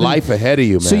you got 7. life ahead of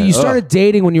you, man. So you started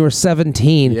dating when you were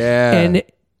 17. Yeah. And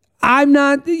I'm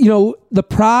not, the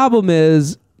problem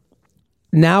is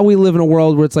now we live in a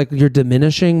world where it's like you're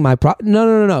diminishing my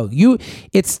No.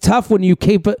 It's tough when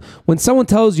when someone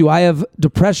tells you I have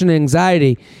depression and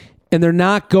anxiety, and they're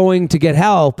not going to get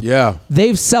help. Yeah.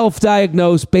 They've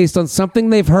self-diagnosed based on something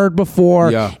they've heard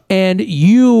before. Yeah. And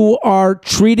you are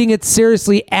treating it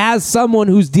seriously as someone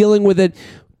who's dealing with it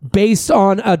based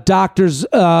on a doctor's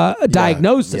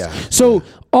diagnosis. Yeah. So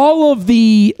all of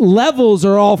the levels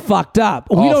are all fucked up.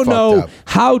 We don't know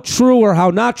how true or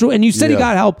how not true. And you said he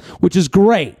got help, which is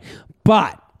great.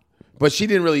 But she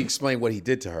didn't really explain what he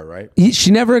did to her, right?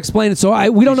 She never explained it, so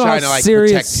we don't know how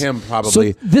serious. Protect him,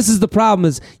 probably. So this is the problem: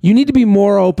 is you need to be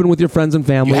more open with your friends and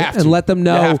family and let them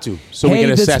know. You have to, so we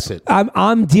can assess it.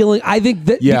 I'm dealing. I think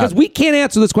that because we can't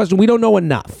answer this question, we don't know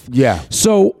enough. Yeah.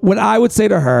 So what I would say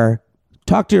to her: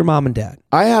 talk to your mom and dad.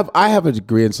 I have a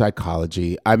degree in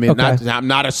psychology. I mean, I'm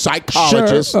not a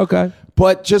psychologist. Sure. Okay.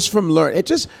 But just from learning,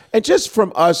 just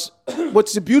from us,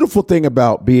 what's the beautiful thing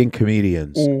about being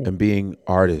comedians and being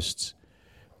artists?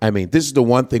 I mean, this is the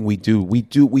one thing we do. We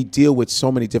deal with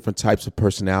so many different types of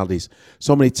personalities,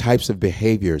 so many types of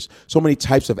behaviors, so many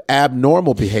types of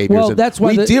abnormal behaviors. Well, that's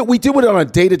why we deal with it on a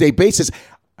day-to-day basis,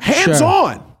 hands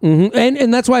on. Mm-hmm.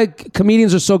 And that's why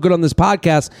comedians are so good on this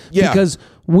podcast, because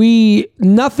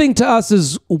nothing to us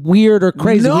is weird or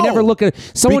crazy. No. We never look at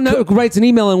it. Someone writes an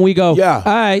email and we go, all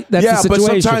right, that's the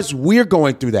situation. But sometimes we're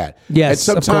going through that. Yes,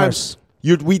 and sometimes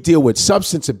we deal with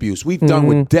substance abuse. We've done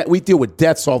with we deal with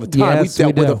deaths all the time. Yes,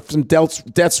 We've dealt with some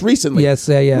deaths recently. Yes,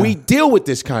 yeah. We deal with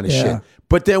this kind of shit.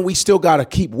 But then we still got to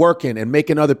keep working and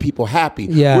making other people happy.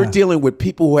 Yeah. We're dealing with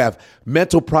people who have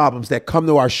mental problems that come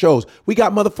to our shows. We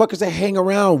got motherfuckers that hang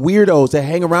around, weirdos that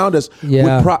hang around us.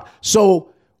 Yeah.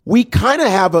 So we kind of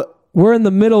have we're in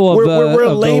the middle of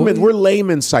we're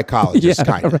layman psychologists,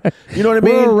 kind of. Right. You know what I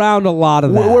mean? We're around a lot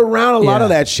of that. We're around a lot of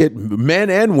that shit. Men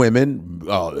and women,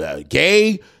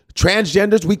 gay,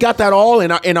 transgenders. We got that all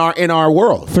in our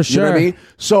world. For sure. You know what I mean?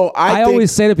 So I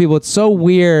always say to people, it's so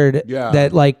weird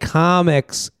that like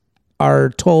comics are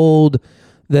told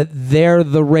that they're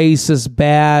the racist,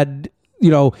 bad,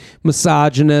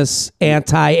 misogynist,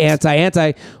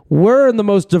 anti. We're in the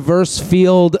most diverse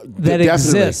field that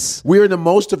exists. We're in the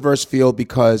most diverse field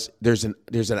because there's an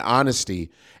honesty,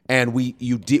 and we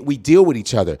deal with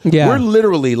each other. Yeah. We're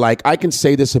literally like, I can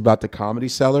say this about the Comedy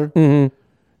Cellar, and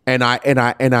I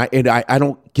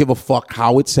don't give a fuck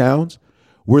how it sounds.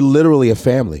 We're literally a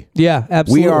family. Yeah,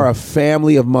 absolutely. We are a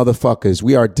family of motherfuckers.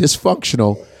 We are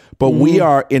dysfunctional. But we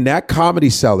are in that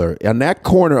Comedy Cellar, in that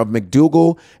corner of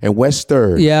McDougal and West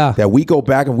 3rd. Yeah. That we go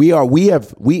back and we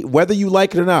whether you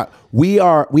like it or not, we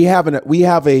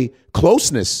have a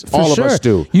closeness. For all sure. of us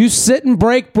do. You sit and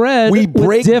break bread. We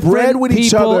break bread with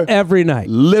each other every night.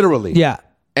 Literally. Yeah.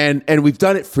 And we've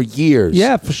done it for years.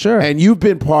 Yeah, for sure. And you've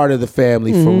been part of the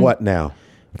family for what now?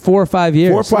 4 or 5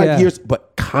 years. 4 or 5 years,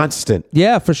 but constant.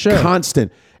 Yeah, for sure.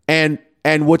 Constant. And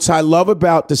what I love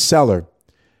about the Cellar.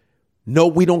 No,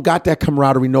 we don't got that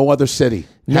camaraderie. No other city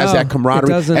has that camaraderie.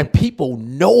 It doesn't. And people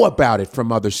know about it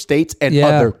from other states and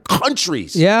other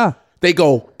countries. Yeah. They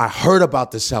go, I heard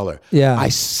about the cellar. Yeah.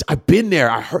 I've been there.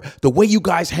 I heard the way you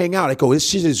guys hang out. I go, this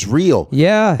shit is real.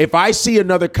 Yeah. If I see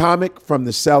another comic from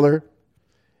the cellar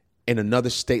in another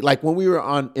state, like when we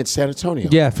were in San Antonio.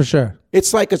 Yeah, for sure.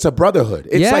 It's like it's a brotherhood.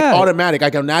 It's like automatic. I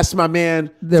go, that's my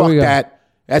man. Fuck that.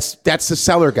 That's the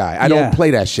cellar guy. I don't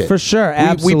play that shit. For sure,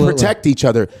 absolutely. We protect each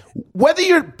other. Whether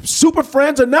you're super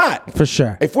friends or not. For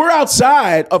sure. If we're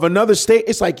outside of another state,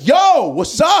 it's like, yo,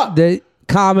 what's up? The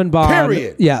common bond.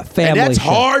 Period. Yeah, family. And that's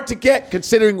shit. hard to get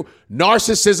considering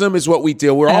narcissism is what we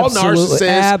deal. We're all narcissists.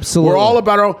 Absolutely. We're all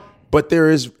about our own. But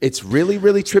it's really,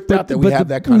 really tripped out that we have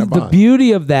that kind of bond. The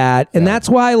beauty of that, and that's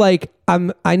why, like,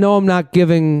 I know I'm not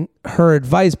giving her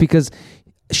advice because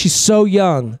she's so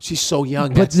young. She's so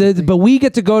young. But we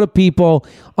get to go to people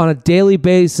on a daily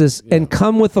basis and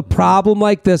come with a problem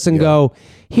like this and go,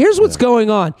 here's what's going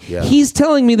on. Yeah. He's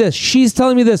telling me this. She's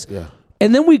telling me this. Yeah.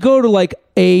 And then we go to like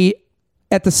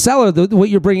at the cellar, what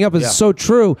you're bringing up is so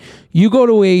true. You go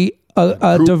to a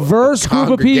diverse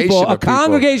group of people, a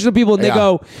congregation of people, and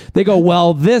they go,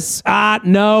 well, this,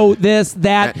 no, this,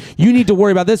 that. You need to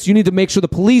worry about this. You need to make sure the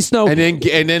police know. And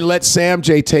then let Sam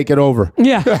J take it over.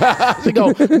 Yeah. They go,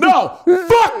 no,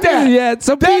 fuck that. Yeah.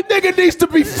 So that nigga needs to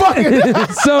be fucking.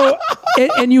 So,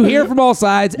 and you hear from all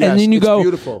sides, and then you go,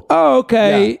 beautiful. Oh,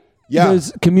 okay. Yeah.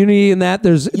 There's community in that.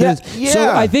 There's So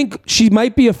I think she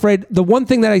might be afraid. The one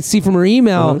thing that I see from her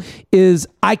email is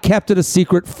I kept it a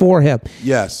secret for him.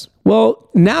 Yes. Well,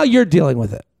 now you're dealing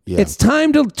with it. Yeah. It's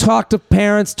time to talk to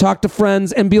parents, talk to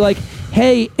friends, and be like,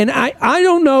 hey, and I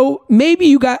don't know, maybe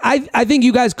you guys, I think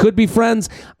you guys could be friends.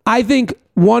 I think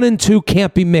 1 and 2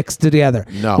 can't be mixed together.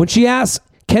 No. When she asks,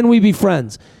 can we be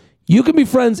friends? You can be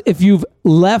friends if you've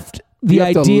left the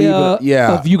idea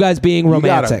of you guys being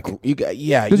romantic. Because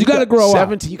you got to grow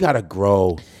 17, up. You got to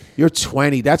grow. You're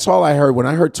 20. That's all I heard. When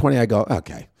I heard 20, I go,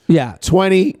 okay. Yeah.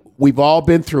 20, we've all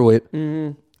been through it.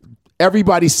 Mm-hmm.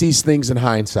 Everybody sees things in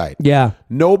hindsight. Yeah.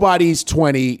 Nobody's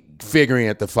 20 figuring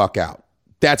it the fuck out.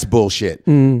 That's bullshit.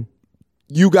 Mm.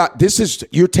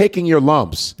 You're taking your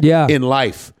lumps in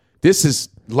life. This is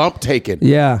lump taken.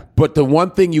 Yeah. But the one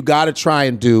thing you got to try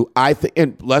and do, I think,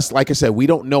 and less, like I said, we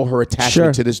don't know her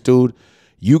attachment to this dude.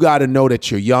 You got to know that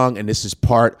you're young and this is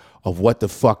part of what the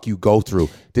fuck you go through.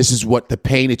 This is what the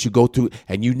pain that you go through,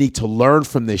 and you need to learn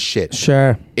from this shit.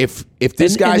 Sure. If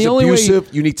this guy's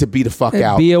abusive, you need to be the fuck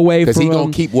out. Be away from him. Because he's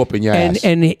going to keep whooping your ass.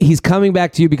 And he's coming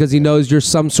back to you because he knows you're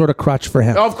some sort of crutch for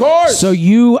him. Of course. So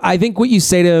I think what you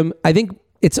say to him, I think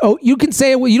you can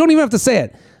say it. You don't even have to say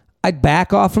it. I'd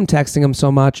back off from texting him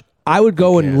so much. I would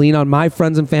go and lean on my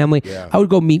friends and family. Yeah. I would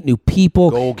go meet new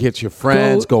people. Go get your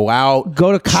friends. Go out.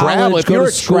 Go to college.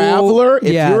 Travel.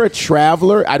 If you're a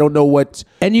traveler, I don't know what.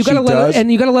 And you gotta let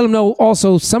him know.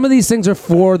 Also, some of these things are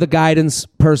for the guidance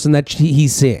person that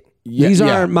he's seeing. These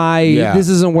aren't my. Yeah. This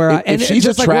isn't where I. And if she's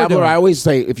a traveler, I always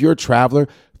say, if you're a traveler,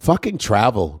 fucking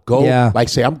travel. Go. Yeah. Like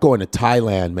say, I'm going to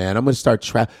Thailand, man. I'm going to start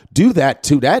do that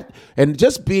too. And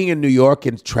just being in New York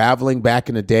and traveling back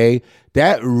in the day.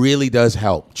 That really does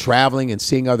help. Traveling and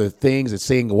seeing other things and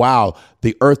seeing, wow,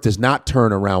 the earth does not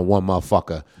turn around one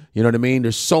motherfucker. You know what I mean?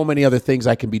 There's so many other things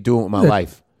I can be doing with my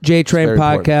life.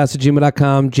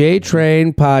 JTrainPodcast@gmail.com.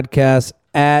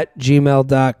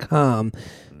 JTrainPodcast@gmail.com.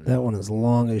 That one is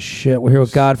long as shit. We're here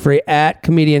with Godfrey at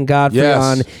Comedian Godfrey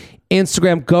on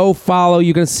Instagram. Go follow.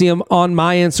 You're going to see him on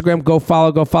my Instagram. Go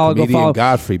follow. Comedian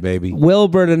Godfrey, baby.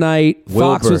 Wilbur tonight.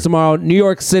 Foxwoods tomorrow. New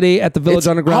York City at the Village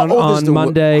Underground on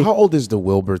Monday. How old is the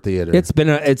Wilbur Theater? It's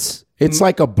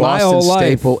like a Boston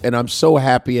staple, and I'm so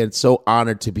happy and so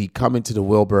honored to be coming to the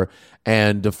Wilbur.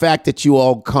 And the fact that you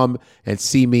all come and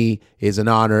see me is an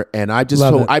honor. And I've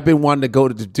been wanting to go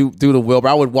to do the Wilbur.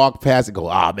 I would walk past and go,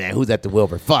 oh man, who's at the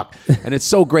Wilbur? Fuck. And it's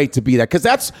so great to be there because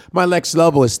that's my next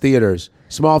level is theaters.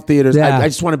 Small theaters. Yeah. I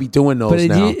just want to be doing those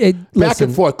now. Back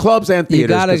and forth. Clubs and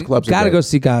theaters. You gotta go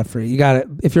see Godfrey. You got it.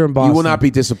 If you're in Boston. You will not be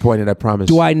disappointed, I promise.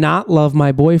 Do I not love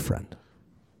my boyfriend?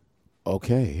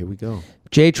 Okay, here we go.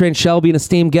 J-Train Shelby, an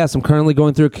esteemed guest. I'm currently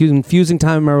going through a confusing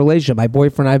time in my relationship. My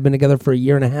boyfriend and I have been together for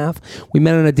 1.5 years. We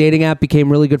met on a dating app, became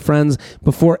really good friends.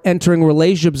 Before entering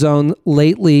relationship zone,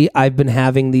 lately I've been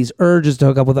having these urges to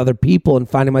hook up with other people and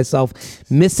finding myself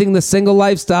missing the single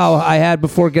lifestyle I had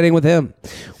before getting with him.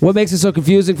 What makes it so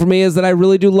confusing for me is that I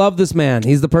really do love this man.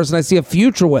 He's the person I see a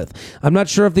future with. I'm not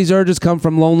sure if these urges come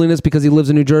from loneliness because he lives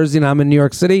in New Jersey and I'm in New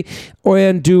York City,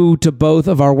 and due to both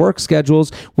of our work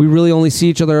schedules, we really only see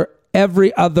each other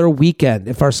every other weekend,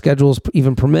 if our schedules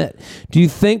even permit. Do you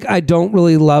think I don't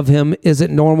really love him? Is it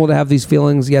normal to have these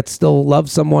feelings yet still love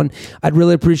someone? I'd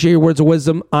really appreciate your words of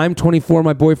wisdom. I'm 24.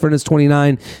 My boyfriend is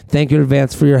 29. Thank you in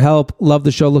advance for your help. Love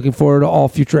the show. Looking forward to all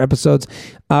future episodes.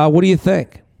 What do you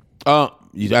think?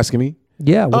 You asking me?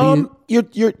 Yeah.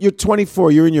 You're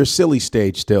 24. You're in your silly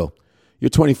stage still. You're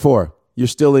 24. You're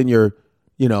still in your,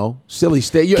 silly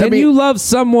stage. You love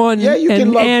someone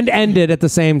and end it at the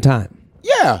same time?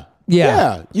 Yeah.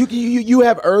 Yeah. You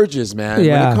have urges, man.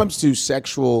 Yeah. When it comes to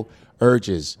sexual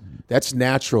urges, that's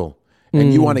natural.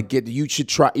 And you should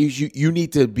try, you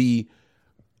need to be,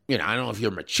 I don't know if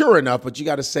you're mature enough, but you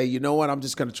got to say, you know what, I'm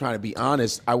just going to try to be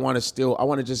honest. I want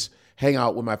to just hang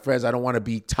out with my friends. I don't want to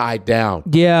be tied down.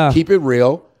 Yeah. Keep it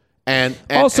real. And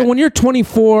also, when you're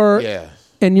 24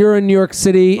 and you're in New York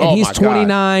City and he's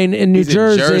 29 in New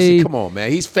Jersey. Come on,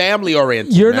 man. He's family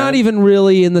oriented. You're not even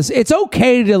really in this. It's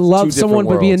okay to love someone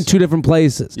but be in two different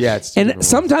places. Yeah. And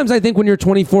sometimes I think when you're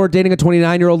 24 dating a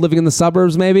 29-year-old living in the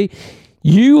suburbs, maybe,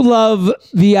 you love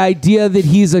the idea that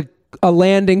he's a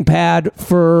landing pad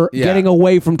for getting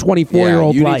away from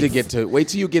 24-year-old life. You need to wait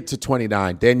till you get to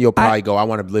 29. Then you'll probably go, I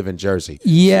want to live in Jersey.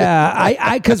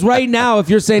 Yeah, because right now, if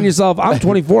you're saying to yourself, I'm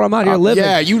 24, I'm out here living.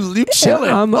 Yeah, you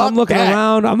chilling. I'm looking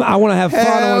around. I want to have fun.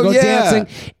 I want to go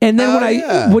dancing. And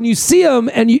then when you see him,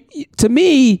 and to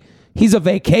me, he's a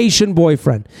vacation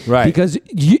boyfriend. Right. Because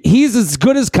he's as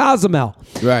good as Cozumel.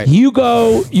 Right. You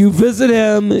go, you visit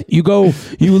him, you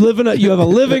have a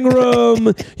living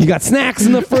room, you got snacks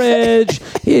in the fridge.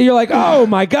 You're like, oh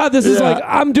my God, this is like,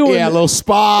 I'm doing. Yeah, a little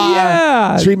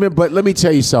spa treatment. But let me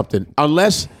tell you something.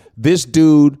 Unless this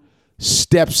dude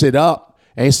steps it up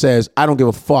and says, I don't give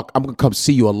a fuck, I'm going to come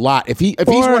see you a lot. If he's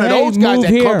one of those guys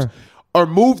that comes or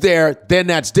move there, then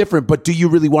that's different. But do you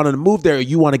really want to move there, or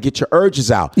you want to get your urges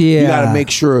out? Yeah. You got to make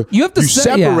sure you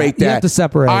separate that. You have to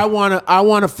separate. I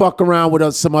want to fuck around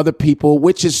with some other people,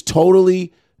 which is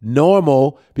totally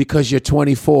normal because you're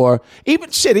 24. Even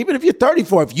if you're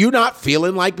 34, if you're not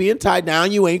feeling like being tied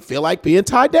down, you ain't feel like being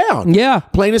tied down. Yeah.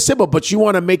 Plain and simple. But you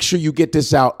want to make sure you get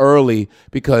this out early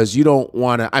because you don't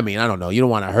want to, I don't know, you don't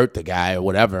want to hurt the guy or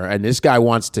whatever. And this guy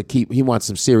wants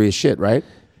some serious shit, right?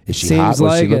 Is she hot? What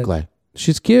does she look like?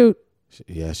 She's cute.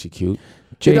 Yeah, she's cute.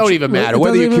 It don't even matter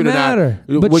whether you're cute or not.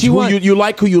 But you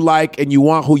like who you like and you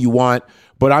want who you want.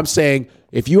 But I'm saying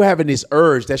if you're having this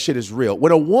urge, that shit is real.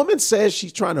 When a woman says she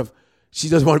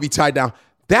doesn't want to be tied down,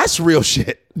 that's real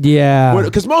shit. Yeah.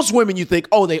 Because most women, you think,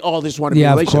 they all just want to be in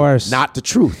a relationship. Of course. Not the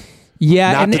truth.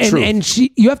 Yeah, Not the truth. And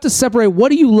you have to separate.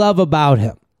 What do you love about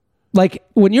him? Like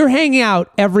when you're hanging out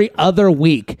every other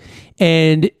week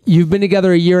and you've been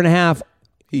together a year and a half.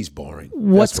 He's boring.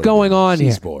 What's going on here?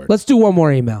 She's bored. Let's do one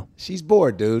more email. She's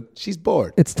bored, dude. She's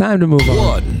bored. It's time to move on.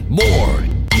 One more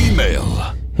email.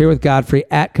 Here with Godfrey,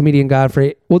 at Comedian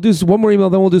Godfrey. We'll do one more email,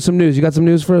 then we'll do some news. You got some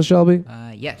news for us, Shelby?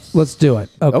 Yes. Let's do it.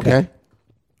 Okay.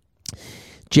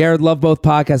 Jared, love both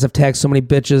podcasts. I've tagged so many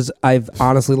bitches. I've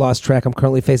honestly lost track. I'm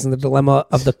currently facing the dilemma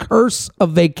of the curse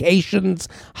of vacations,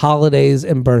 holidays,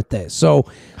 and birthdays.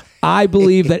 So I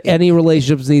believe that any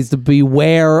relationships needs to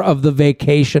beware of the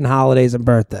vacation, holidays, and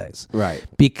birthdays. Right.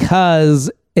 Because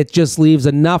it just leaves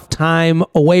enough time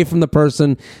away from the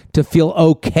person to feel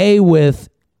okay with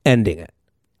ending it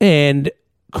and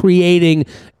creating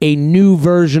a new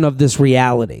version of this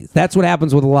reality. That's what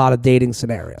happens with a lot of dating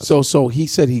scenarios. So he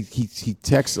said he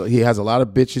texts. He has a lot of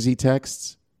bitches he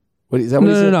texts. What is that? What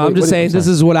he said? No. I'm just saying this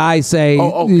is what I say.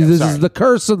 This is the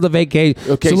curse of the vacation.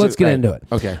 Okay, so let's get into it.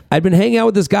 Okay. I've been hanging out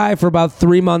with this guy for about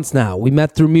 3 months now. We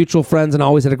met through mutual friends and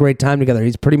always had a great time together.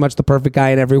 He's pretty much the perfect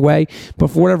guy in every way. But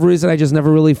for whatever reason, I just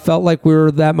never really felt like we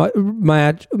were the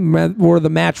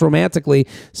match romantically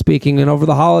speaking. And over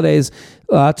the holidays,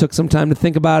 took some time to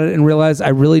think about it and realized I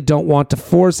really don't want to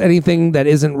force anything that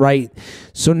isn't right.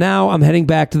 So now I'm heading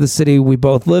back to the city we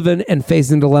both live in and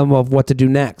facing the dilemma of what to do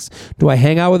next. Do I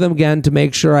hang out with him again to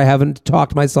make sure I haven't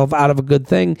talked myself out of a good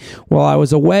thing while I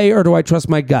was away, or do I trust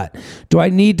my gut? Do I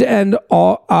need to end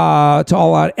all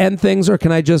out end things, or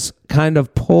can I just kind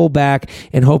of pull back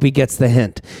and hope he gets the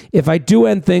hint? If I do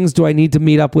end things, do I need to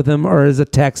meet up with him, or is a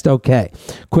text okay?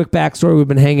 Quick backstory: we've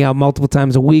been hanging out multiple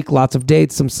times a week, lots of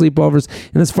dates, some sleepovers,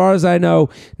 and as far as I know,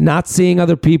 not seeing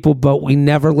other people, but we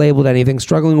never labeled anything.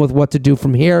 Struggling with what to do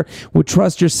from here. Would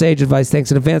trust your sage advice.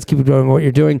 Thanks in advance. Keep doing what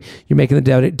you're doing. You're making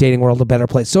the dating world a better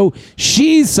place. So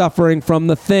she's suffering from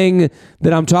the thing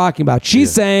that I'm talking about.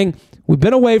 She's saying, we've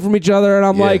been away from each other, and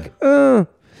I'm like, And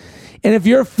if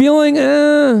you're feeling,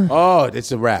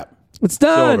 it's a wrap. It's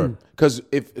done. Because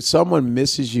if someone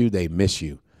misses you, they miss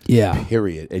you. Yeah.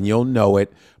 Period. And you'll know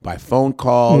it by phone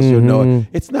calls. You'll know it.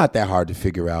 It's not that hard to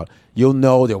figure out. You'll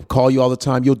know. They'll call you all the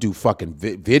time. You'll do fucking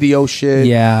video shit.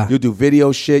 Yeah. You'll do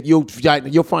video shit. You'll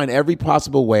find every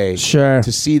possible way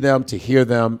to see them, to hear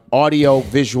them, audio,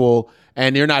 visual,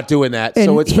 And you're not doing that, and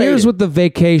so it's here's fading. what the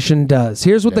vacation does.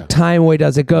 Here's what the time away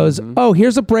does. It goes, oh,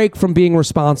 here's a break from being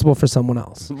responsible for someone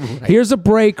else. Right. Here's a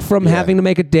break from having to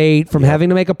make a date, from having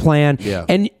to make a plan. Yeah.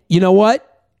 And you know what?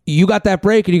 You got that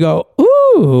break and you go,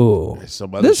 ooh,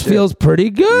 this feels pretty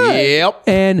good. Yep.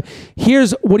 And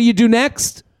here's, what do you do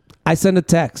next? I send a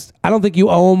text. I don't think you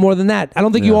owe him more than that. I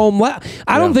don't think you owe him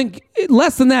I don't think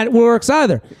less than that works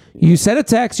either. You send a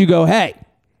text, you go, hey.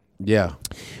 Yeah.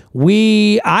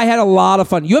 I had a lot of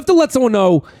fun. You have to let someone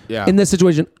know in this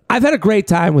situation, I've had a great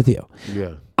time with you.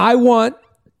 Yeah. I want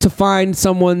to find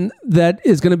someone that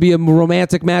is going to be a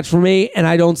romantic match for me, and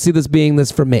I don't see this being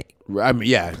this for me. I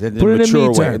mean, in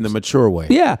the mature way.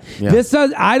 Yeah.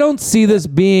 I don't see this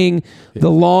being the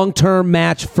long-term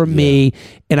match for me,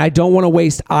 and I don't want to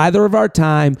waste either of our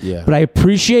time. Yeah. But I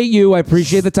appreciate you. I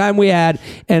appreciate the time we had,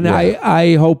 and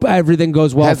I hope everything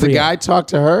goes well. Has for the you. guy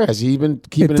talked to her? Has he been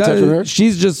keeping in touch with her?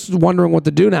 She's just wondering what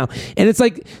to do now, and it's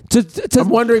like I'm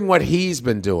wondering what he's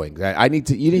been doing. I need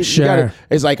to. You gotta,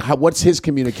 it's like what's his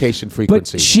communication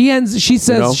frequency? But she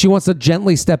says she wants to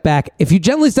gently step back. If you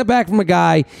gently step back from a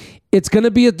guy, it's going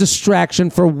to be a distraction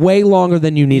for way longer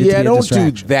than you need it to be a distraction.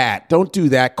 Don't do that. Don't do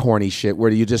that corny shit where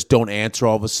you just don't answer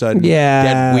all of a sudden. Yeah.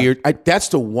 That weird. That's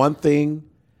the one thing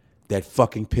that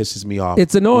fucking pisses me off.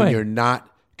 It's annoying. When you're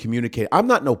not communicating. I'm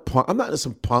not no punk. I'm not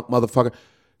some punk motherfucker.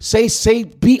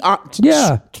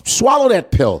 Swallow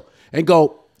that pill and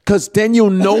go, because then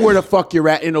you'll know where the fuck you're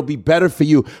at and it'll be better for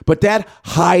you. But that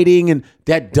hiding and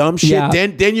that dumb shit,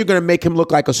 then you're going to make him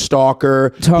look like a stalker.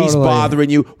 Totally. He's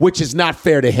bothering you, which is not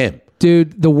fair to him.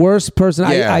 Dude, the worst person.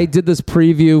 I did this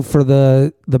preview for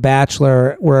the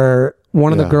Bachelor where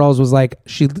one of the girls was like,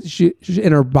 she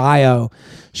in her bio,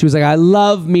 she was like, I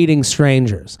love meeting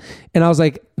strangers. And I was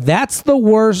like, that's the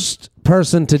worst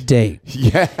person to date.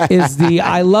 Yeah. Because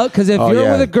if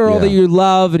you're with a girl that you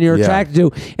love and you're attracted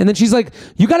to, and then she's like,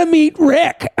 you got to meet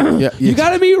Rick. You got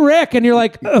to meet Rick. And you're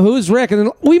like, who's Rick? And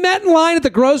then we met in line at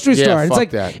the grocery store. And it's like,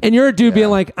 that. And you're a dude being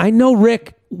like, I know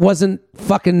Rick wasn't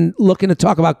fucking looking to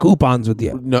talk about coupons with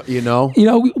you. No, we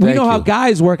know how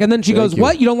guys work. And then she goes,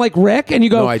 what? You don't like Rick? And you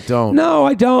go, no, I don't. No,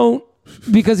 I don't.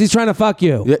 Because he's trying to fuck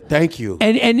you. Yeah, thank you.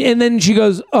 And then she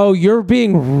goes, oh, you're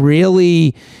being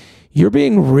really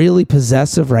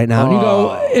possessive right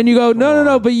now. And you go,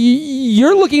 no, but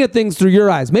you're looking at things through your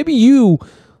eyes. Maybe you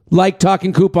like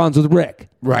talking coupons with Rick.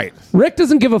 Right. Rick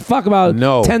doesn't give a fuck about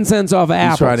 10 cents off of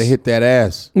apples. He's trying to hit that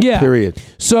ass. Yeah. Period.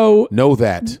 So know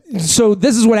that. So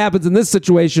this is what happens in this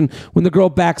situation when the girl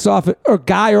backs off, or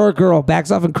guy or girl backs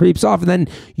off and creeps off, and then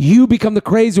you become the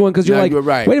crazy one because you're like,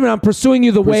 right. Wait a minute, I'm pursuing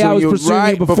you the way I was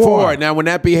pursuing you before. Now, when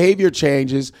that behavior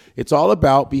changes, it's all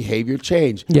about behavior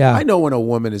change. Yeah. I know when a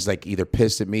woman is like either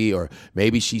pissed at me or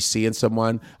maybe she's seeing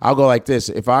someone, I'll go like this.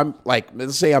 If I'm like,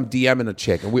 let's say I'm DMing a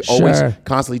chick and we're always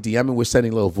constantly DMing, we're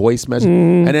sending a little voice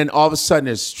message, and then all of a sudden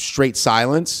there's straight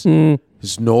silence.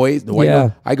 There's noise.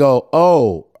 I go,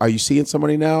 oh, are you seeing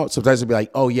somebody now? Sometimes they'll be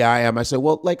like, oh yeah, I am. I say,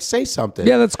 well, like, say something.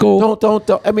 Yeah, that's cool. Don't.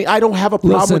 I mean, I don't have a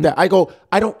problem with that. I go,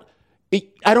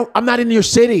 I'm not in your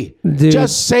city. Dude,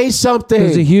 just say something.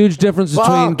 There's a huge difference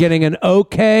between getting an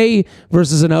okay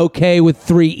versus an okay with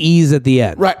 3 E's at the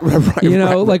end. Right.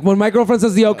 Like when my girlfriend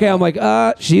says the okay, I'm like,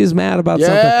 she's mad about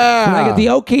something. When I get the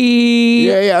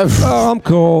okay, oh, I'm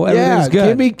cool. Everything's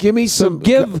good. Give me some.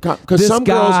 Give this some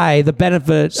guy girls, the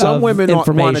benefit some of women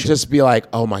information. Want to just be like,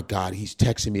 oh my God, he's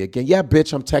texting me again. Yeah,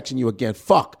 bitch, I'm texting you again.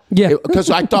 Fuck. Yeah. Because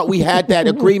I thought we had that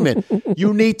agreement.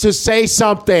 You need to say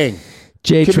something.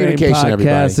 JTrain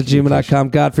Podcast at gmail.com.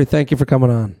 Godfrey, thank you for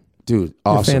coming on. Dude,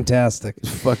 awesome. You're fantastic.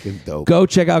 It's fucking dope. Go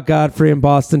check out Godfrey in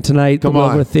Boston tonight. Come on.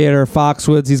 Wilbur Theater,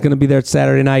 Foxwoods. He's going to be there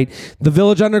Saturday night. The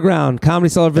Village Underground, Comedy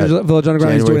Cellar Village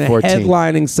Underground. He's doing a 14th.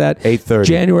 headlining set. 8:30.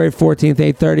 January 14th,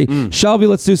 8:30. Shelby,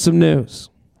 let's do some news.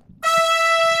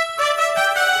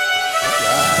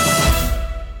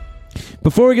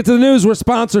 Before we get to the news, we're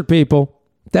sponsored, people.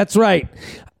 That's right.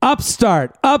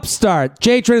 Upstart.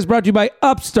 JTrain is brought to you by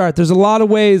Upstart. There's a lot of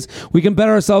ways we can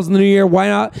better ourselves in the new year. Why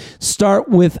not start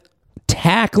with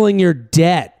tackling your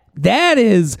debt? That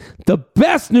is the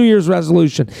best New Year's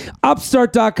resolution.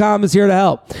 Upstart.com is here to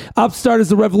help. Upstart is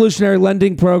the revolutionary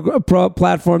lending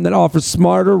platform that offers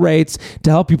smarter rates to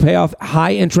help you pay off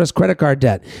high-interest credit card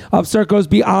debt. Upstart goes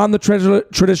beyond the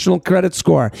traditional credit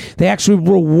score. They actually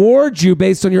reward you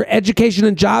based on your education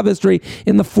and job history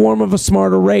in the form of a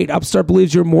smarter rate. Upstart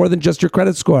believes you're more than just your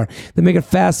credit score. They make it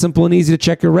fast, simple, and easy to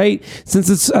check your rate. Since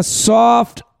it's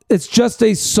just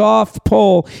a soft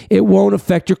pull, it won't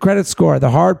affect your credit score. The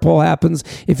hard pull happens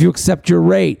if you accept your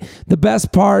rate. The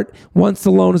best part, once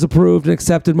the loan is approved and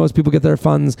accepted, most people get their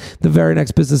funds the very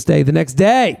next business day. The next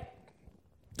day,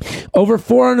 Over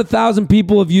 400,000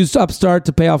 people have used Upstart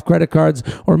to pay off credit cards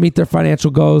or meet their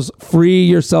financial goals. Free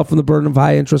yourself from the burden of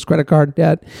high-interest credit card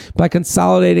debt by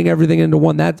consolidating everything into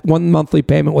one monthly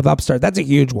payment with Upstart. That's a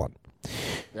huge one.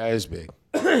 That is big.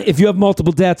 If you have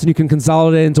multiple debts and you can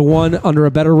consolidate into one under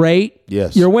a better rate,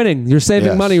 yes, you're winning. You're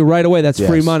saving money right away. That's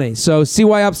free money. So see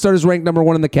why Upstart is ranked number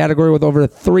 1 in the category with over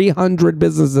 300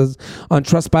 businesses on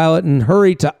Trustpilot, and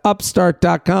hurry to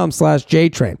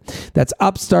upstart.com/JTrain. That's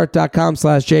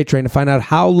upstart.com/JTrain to find out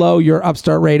how low your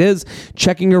Upstart rate is.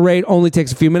 Checking your rate only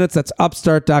takes a few minutes. That's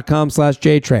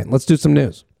upstart.com/JTrain. Let's do some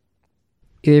news.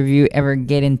 Either of you ever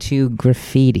get into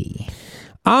graffiti?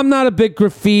 I'm not a big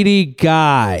graffiti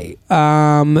guy.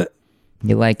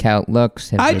 You like how it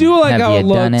looks? I do like how it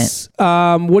looks.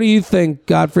 What do you think,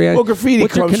 Godfrey? Well, graffiti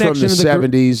comes from the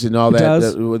 70s and all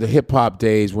that. The hip-hop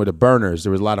days were the burners.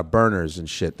 There was a lot of burners and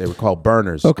shit. They were called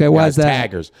burners. Okay, why is that?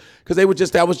 Taggers.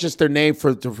 Because that was just their name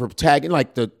for tagging.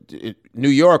 Like New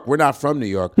York, we're not from New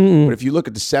York. Mm-mm. But if you look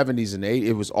at the 70s and 80s,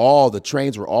 it was the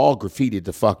trains were all graffitied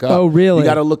the fuck up. Oh, really? You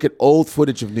got to look at old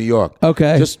footage of New York.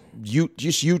 Okay. Just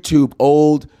YouTube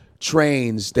old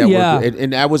trains that were,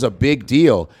 and that was a big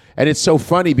deal. And it's so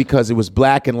funny because it was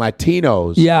black and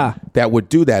Latinos that would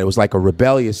do that. It was like a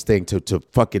rebellious thing to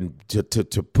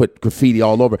put graffiti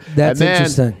all over. That's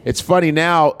interesting. It's funny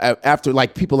now after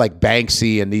like people like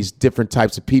Banksy and these different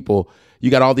types of people. You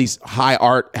got all these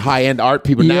high-end art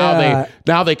people. Yeah.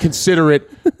 Now they consider it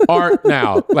art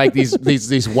now. Like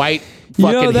these white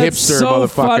fucking that's hipster so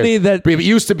motherfuckers. Funny that it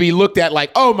used to be looked at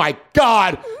like, oh my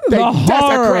God, they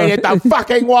desecrated the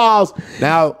fucking walls.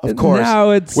 Now, of course,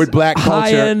 it's with black culture,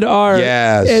 high-end art.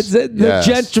 Yes, it's the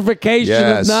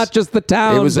gentrification of not just the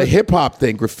town. It was a hip hop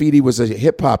thing. Graffiti was a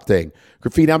hip hop thing.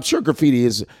 Graffiti. I'm sure graffiti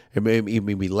is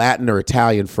maybe Latin or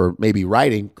Italian for maybe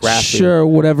writing, graphing. Sure,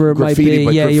 whatever it graffiti, might be.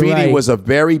 But yeah, graffiti you're right. was a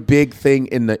very big thing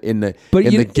in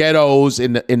the ghettos,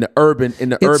 in the urban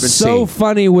scene. It's so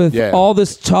funny with all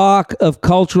this talk of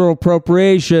cultural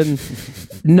appropriation.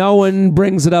 No one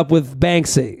brings it up with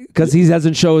Banksy because he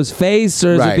doesn't show his face,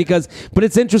 or is it because? But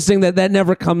it's interesting that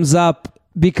never comes up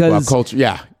because culture.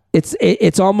 Yeah.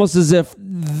 It's almost as if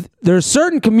there's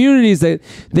certain communities that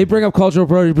they bring up cultural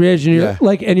appropriation. You're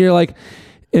like,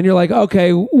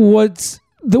 okay, what's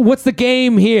the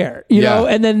game here? You know,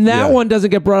 and then that one doesn't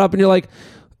get brought up, and you're like,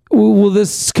 well,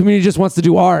 this community just wants to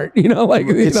do art. I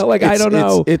don't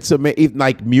know. It's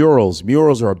like murals.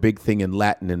 Murals are a big thing in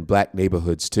Latin and black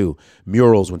neighborhoods too.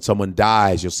 Murals, when someone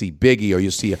dies, you'll see Biggie, or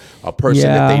you'll see a person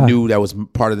that they knew that was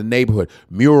part of the neighborhood.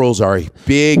 Murals are a big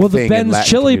thing. Well, the Ben's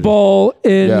Chili Bowl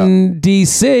in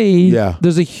D.C.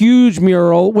 There's a huge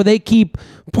mural where they keep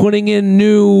putting in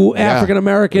new African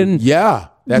American.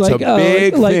 That's a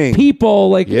big thing. Like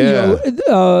people, on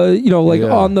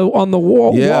the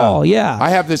wall. Yeah.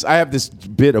 I have this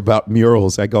bit about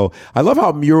murals. I love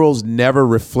how murals never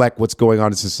reflect what's going on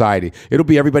in society. It'll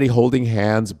be everybody holding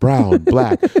hands, brown,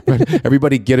 black,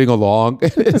 everybody getting along.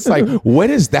 It's like, when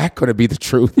is that going to be the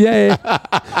truth? Yeah.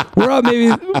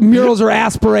 Maybe murals are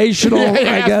aspirational.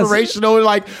 I guess aspirational.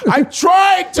 Like, I'm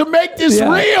trying to make this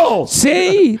real.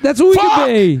 See, that's what we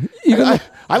can be.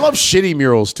 I love shitty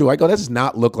murals too. I go, that does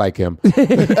not look like him.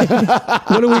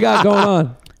 What do we got going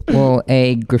on? Well,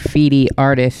 a graffiti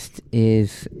artist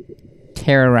is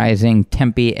terrorizing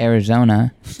Tempe,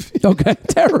 Arizona. Okay,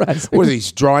 terrorizing. What is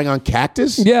he drawing on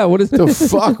cactus? Yeah, what is the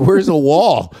fuck? Where's the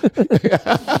wall?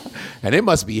 And it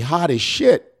must be hot as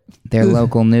shit. Their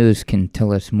local news can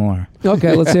tell us more.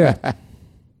 Okay, let's hear it.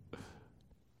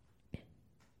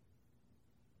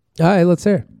 All right, let's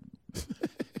hear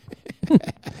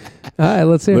it. All right,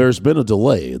 let's hear it. There's been a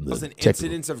delay in the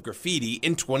incidents of graffiti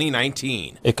in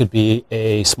 2019. It could be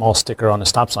a small sticker on a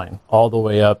stop sign, all the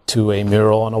way up to a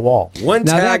mural on a wall. One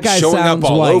tag showing up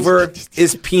all over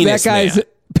is Penis Man.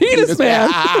 Penis Man.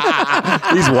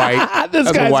 He's white.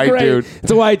 This guy's a white great. dude.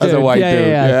 It's a white dude. That's a white dude.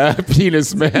 Yeah.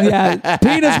 Penis Man. Yeah,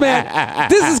 Penis Man.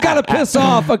 This has got to piss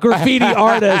off a graffiti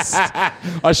artist.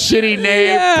 A shitty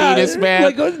name, Penis Man.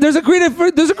 Like, there's a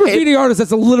graffiti artist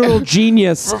that's a literal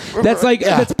genius. That's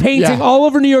that's painting all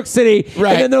over New York City.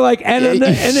 Right. And then they're like, and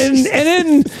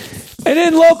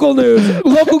in local news,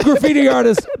 local graffiti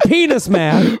artist, Penis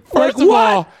Man. First of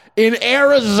all, in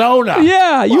Arizona.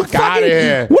 Yeah, you fuck out of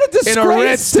here. What a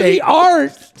disgrace to the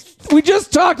art. We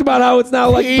just talked about how it's now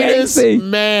like Penis Banksy.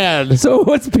 Man. So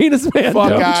what's Penis Man?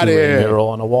 Fuck out of here. A mural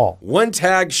on a wall. One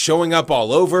tag showing up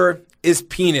all over is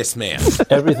Penis Man.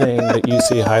 Everything that you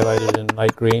see highlighted in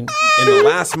light green. In the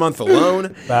last month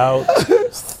alone, about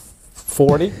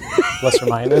 40. plus or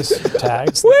minus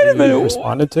tags. Wait a that minute. you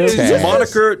responded to. It's a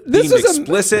moniker This deemed is a-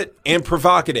 explicit and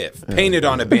provocative, painted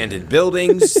on abandoned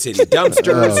buildings, city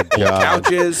dumpsters, old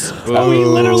couches. Oh, he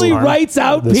literally Smart. writes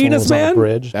out This one penis was on a man?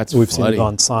 bridge. That's We've seen funny. it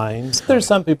on signs. There's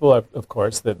some people, of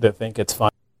course, that think it's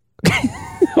fun.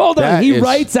 Hold on. That He is-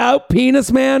 writes out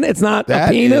penis man. It's not a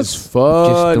That penis. is funny.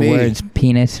 Just the words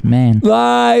penis man.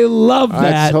 I love that.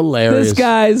 That's hilarious. This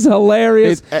guy's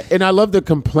hilarious. And I love the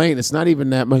complaint. It's not even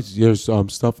that much. There's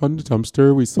stuff on the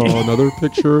dumpster. We saw another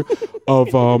picture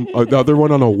of another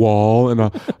one on a wall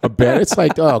and a bed. It's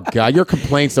like, oh God, your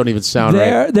complaints don't even sound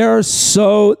right. There are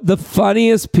the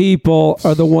funniest people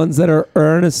are the ones that are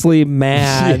earnestly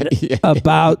mad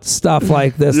about stuff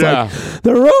like this. Yeah. Like,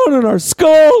 they're ruining our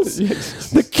schools.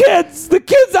 The kids.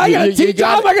 I gotta teach.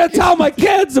 How am I gonna tell my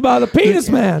kids about a penis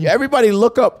man? Everybody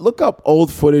look up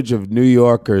old footage of New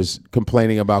Yorkers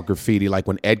complaining about graffiti, like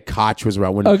when Ed Koch was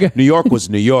around, when New York was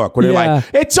New York, when they're like,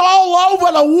 it's all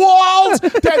over the walls.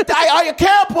 I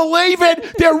can't believe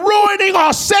it. They're ruining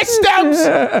our systems.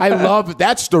 I love it.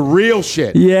 That's the real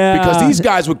shit. Yeah. Because these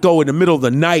guys would go in the middle of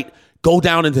the night, go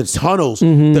down into the tunnels.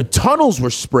 Mm-hmm. The tunnels were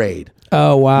sprayed.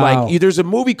 Oh wow! Like there's a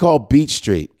movie called Beat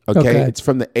Street. Okay, it's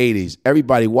from the 80s.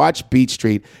 Everybody watch Beat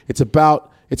Street. It's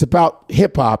about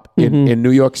hip hop in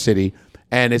New York City,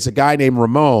 and it's a guy named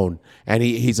Ramon, and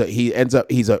he's a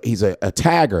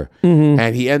tagger,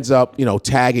 and he ends up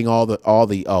tagging all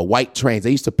the white trains.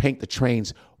 They used to paint the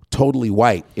trains totally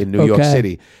white in New York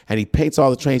City, and he paints all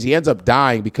the trains. He ends up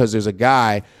dying because there's a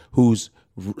guy who's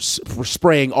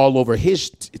spraying all over his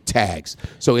tags.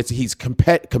 So he's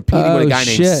competing with a guy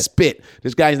named Spit.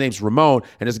 This guy's name's Ramon,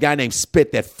 and this guy named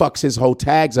Spit that fucks his whole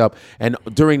tags up. And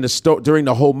during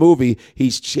the whole movie,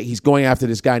 he's going after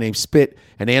this guy named Spit,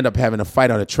 and they end up having a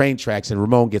fight on the train tracks, and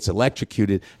Ramon gets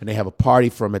electrocuted, and they have a party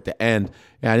for him at the end.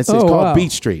 And it's called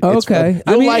Beat Street. Okay,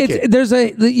 You'll like it. There's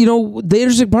the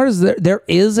interesting part is there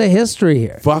is a history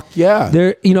here. Fuck yeah.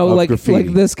 There, like graffiti.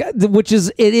 this guy,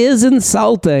 it is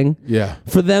insulting. Yeah.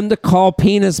 For them to call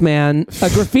Penis Man a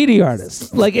graffiti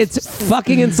artist, like it's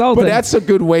fucking insulting. But that's a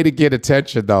good way to get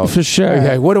attention, though. For sure.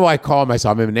 Okay, what do I call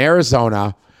myself? I'm in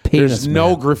Arizona. Penis There's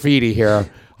no man. graffiti here.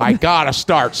 I gotta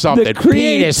start something. The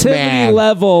Penis creativity man.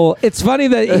 level. It's funny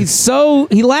that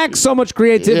he lacks so much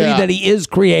creativity that he is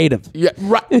creative. Yeah,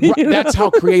 right. That's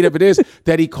how creative it is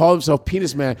that he called himself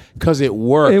Penis Man because it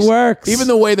works. It works. Even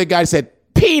the way the guy said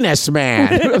Penis Man.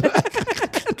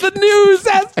 The news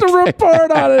has to report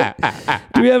on it.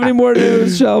 Do we have any more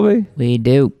news, Shelby? We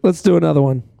do. Let's do another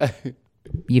one.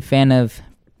 You fan of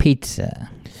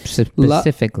pizza?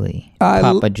 Specifically,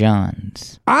 Papa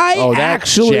John's. That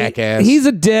actually, jackass. he's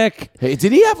a dick. Hey,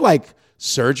 did he have like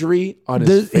surgery on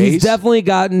his face? He's definitely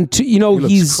gotten to,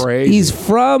 looks crazy. he's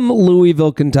from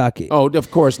Louisville, Kentucky. Oh,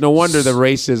 of course. No wonder the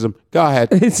racism. Go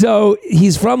ahead. So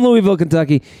he's from Louisville,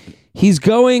 Kentucky. He's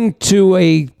going to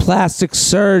a plastic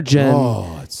surgeon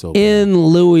in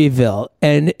Louisville,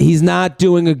 and he's not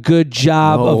doing a good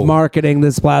job of marketing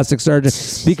this plastic surgeon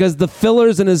because the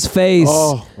fillers in his face.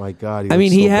 Oh my God!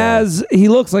 He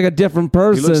looks like a different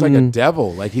person. He looks like a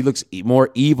devil. Like he looks more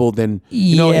evil than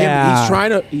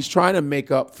him. He's trying to make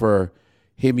up for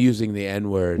him using the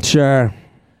N-word. Sure.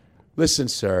 Listen,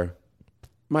 sir.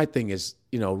 My thing is,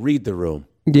 read the room.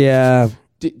 Yeah.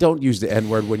 Don't use the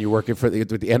N-word when you're working with the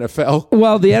NFL.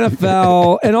 Well, the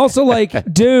NFL, and also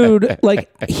dude,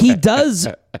 he does.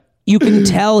 You can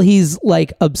tell he's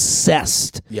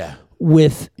obsessed. Yeah.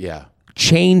 With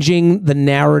changing the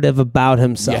narrative about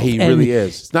himself. Yeah, he really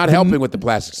is. It's not helping with the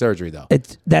plastic surgery, though.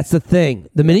 That's the thing.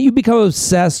 The minute you become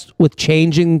obsessed with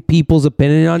changing people's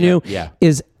opinion on you,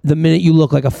 is the minute you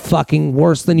look like a fucking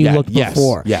worse than you looked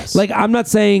before. Yes. I'm not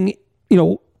saying,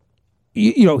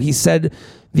 he said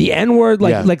the N-word,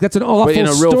 that's an awful in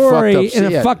a real story fucked up,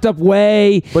 in a fucked up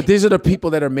way. But these are the people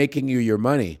that are making you your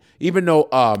money. Even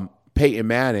though Peyton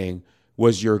Manning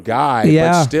was your guy,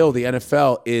 but still the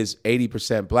NFL is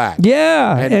 80% black.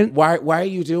 Yeah. And why are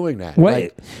you doing that?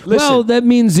 Well, that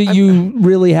means that you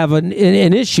really have an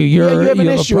issue. You have an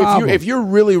issue. If you're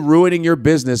really ruining your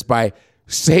business by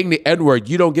saying the N-word,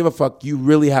 you don't give a fuck. You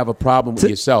really have a problem with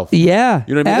yourself. Yeah.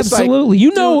 You know what I mean? Absolutely.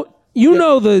 You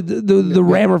know the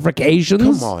ramifications.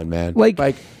 Come on, man. Like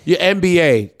your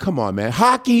NBA. Come on, man.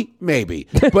 Hockey, maybe,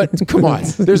 but come on.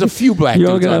 There's a few black dudes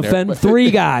on there. You're gonna offend 3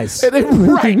 guys. Right.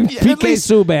 PK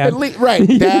Subban. Right.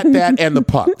 That and the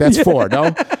puck. That's 4.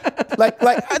 No. Like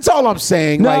that's all I'm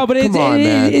saying. No, but come on,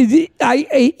 man.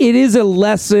 It is a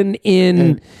lesson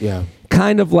in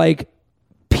kind of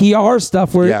PR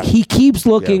stuff where he keeps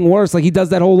looking worse. Like he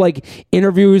does that whole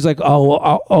interview. He's like,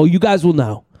 oh, you guys will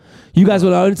know. You guys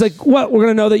will know. And it's like, what? We're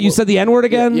gonna know that you said the N-word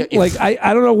again? Like,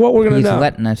 I don't know what we're gonna He's know.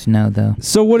 letting us know, though.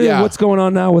 So what's going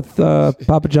on now with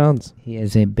Papa John's? He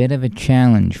has a bit of a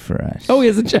challenge for us. Oh, he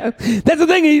has a challenge. That's the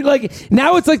thing. He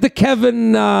now it's like the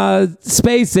Kevin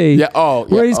Spacey. Yeah. Oh,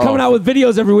 where he's coming out with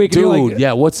videos every week. Dude, and you're like,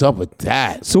 yeah. What's up with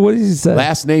that? So what did he say?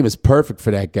 Last name is perfect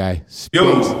for that guy.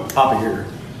 Yo, Papa here.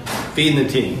 Feeding the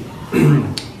team.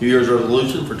 New Year's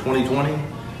resolution for 2020.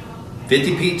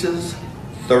 50 pizzas,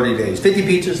 30 days. 50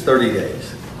 pizzas, 30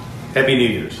 days. Happy New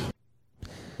Year's.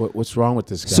 What's wrong with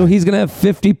this guy? So he's going to have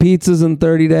 50 pizzas in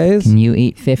 30 days? Can you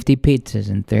eat 50 pizzas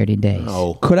in 30 days?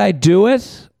 No. Could I do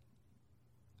it?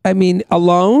 I mean,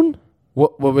 alone?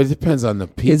 Well, it depends on the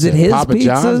pizza. Is it his Papa pizzas?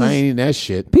 John's? I ain't eating that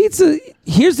shit. Pizza,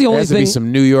 here's the There only has to thing. be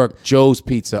some New York Joe's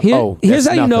pizza. Here's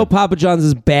how you know Papa John's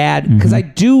is bad. Because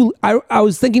I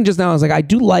was thinking just now, I was like, I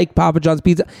do like Papa John's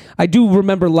pizza. I do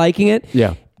remember liking it.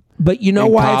 Yeah. But you know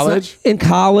in why college? It's not, in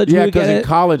college? Yeah, we because get in it.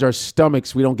 college, our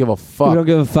stomachs, we don't give a fuck. We don't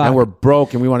give a fuck. And we're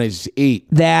broke and we want to just eat.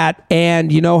 That,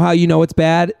 and you know how you know it's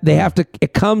bad? They have to,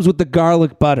 it comes with the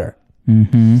garlic butter.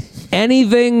 Mm-hmm.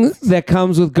 Anything that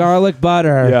comes with garlic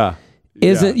butter.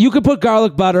 Isn't you could put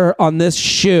garlic butter on this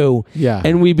shoe,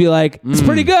 and we'd be like, it's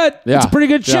pretty good. Yeah. It's a pretty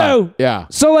good shoe. Yeah.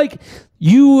 So like,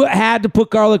 you had to put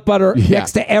garlic butter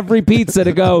next to every pizza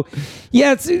to go.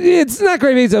 Yeah, it's not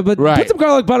great pizza, but put some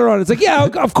garlic butter on it. It's like, yeah,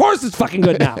 of course it's fucking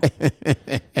good now.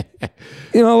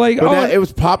 You know, like it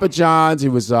was Papa John's. It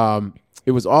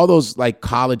was all those like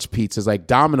college pizzas. Like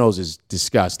Domino's is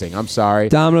disgusting. I'm sorry.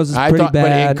 Domino's is pretty bad.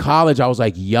 But in college, I was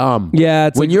like, yum. Yeah,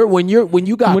 it's when you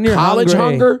got college hungry,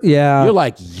 hunger, yeah, you're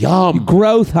like yum.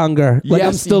 Growth hunger. Like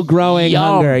I'm still growing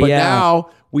hunger. But yeah. now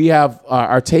we have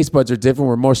our taste buds are different.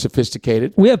 We're more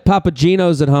sophisticated. We have Papa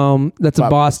Gino's at home. That's a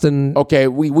Boston. Okay,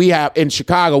 we have in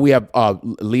Chicago. We have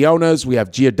Leona's. We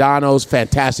have Giordano's.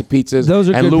 Fantastic pizzas. Those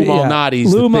are and good. Lou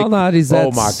Malnati's. Lou Malnati's.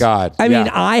 Oh my God! I mean,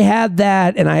 I had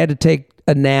that, and I had to take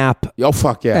a nap. Oh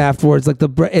fuck yeah! Afterwards, like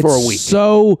it's for a week.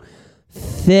 So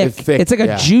thick. It's like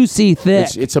a juicy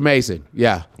thick. It's amazing.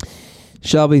 Yeah.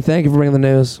 Shelby, thank you for bringing the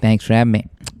news. Thanks for having me.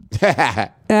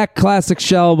 At Classic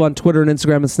Shelb on Twitter and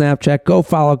Instagram and Snapchat. Go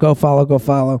follow. Go follow. Go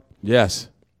follow. Yes.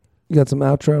 You got some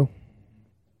outro?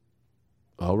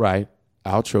 All right.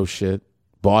 Outro shit.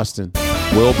 Boston.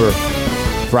 Wilbur.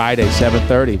 Friday,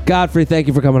 7:30. Godfrey, thank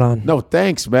you for coming on. No,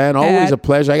 thanks, man. Always a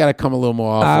pleasure. I got to come a little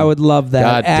more often. I would love that.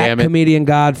 God damn it. Comedian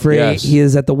Godfrey. Yes. He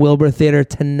is at the Wilbur Theater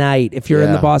tonight. If you're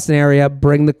in the Boston area,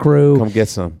 bring the crew. Come get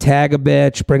some. Tag a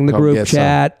bitch. Bring the group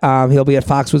chat. He'll be at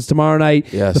Foxwoods tomorrow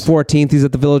night. Yes. The 14th, he's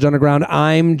at the Village Underground.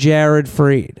 I'm Jared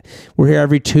Freed. We're here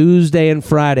every Tuesday and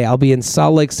Friday. I'll be in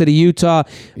Salt Lake City, Utah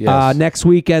next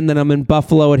weekend. Then I'm in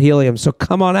Buffalo at Helium. So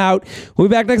come on out. We'll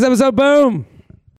be back next episode. Boom.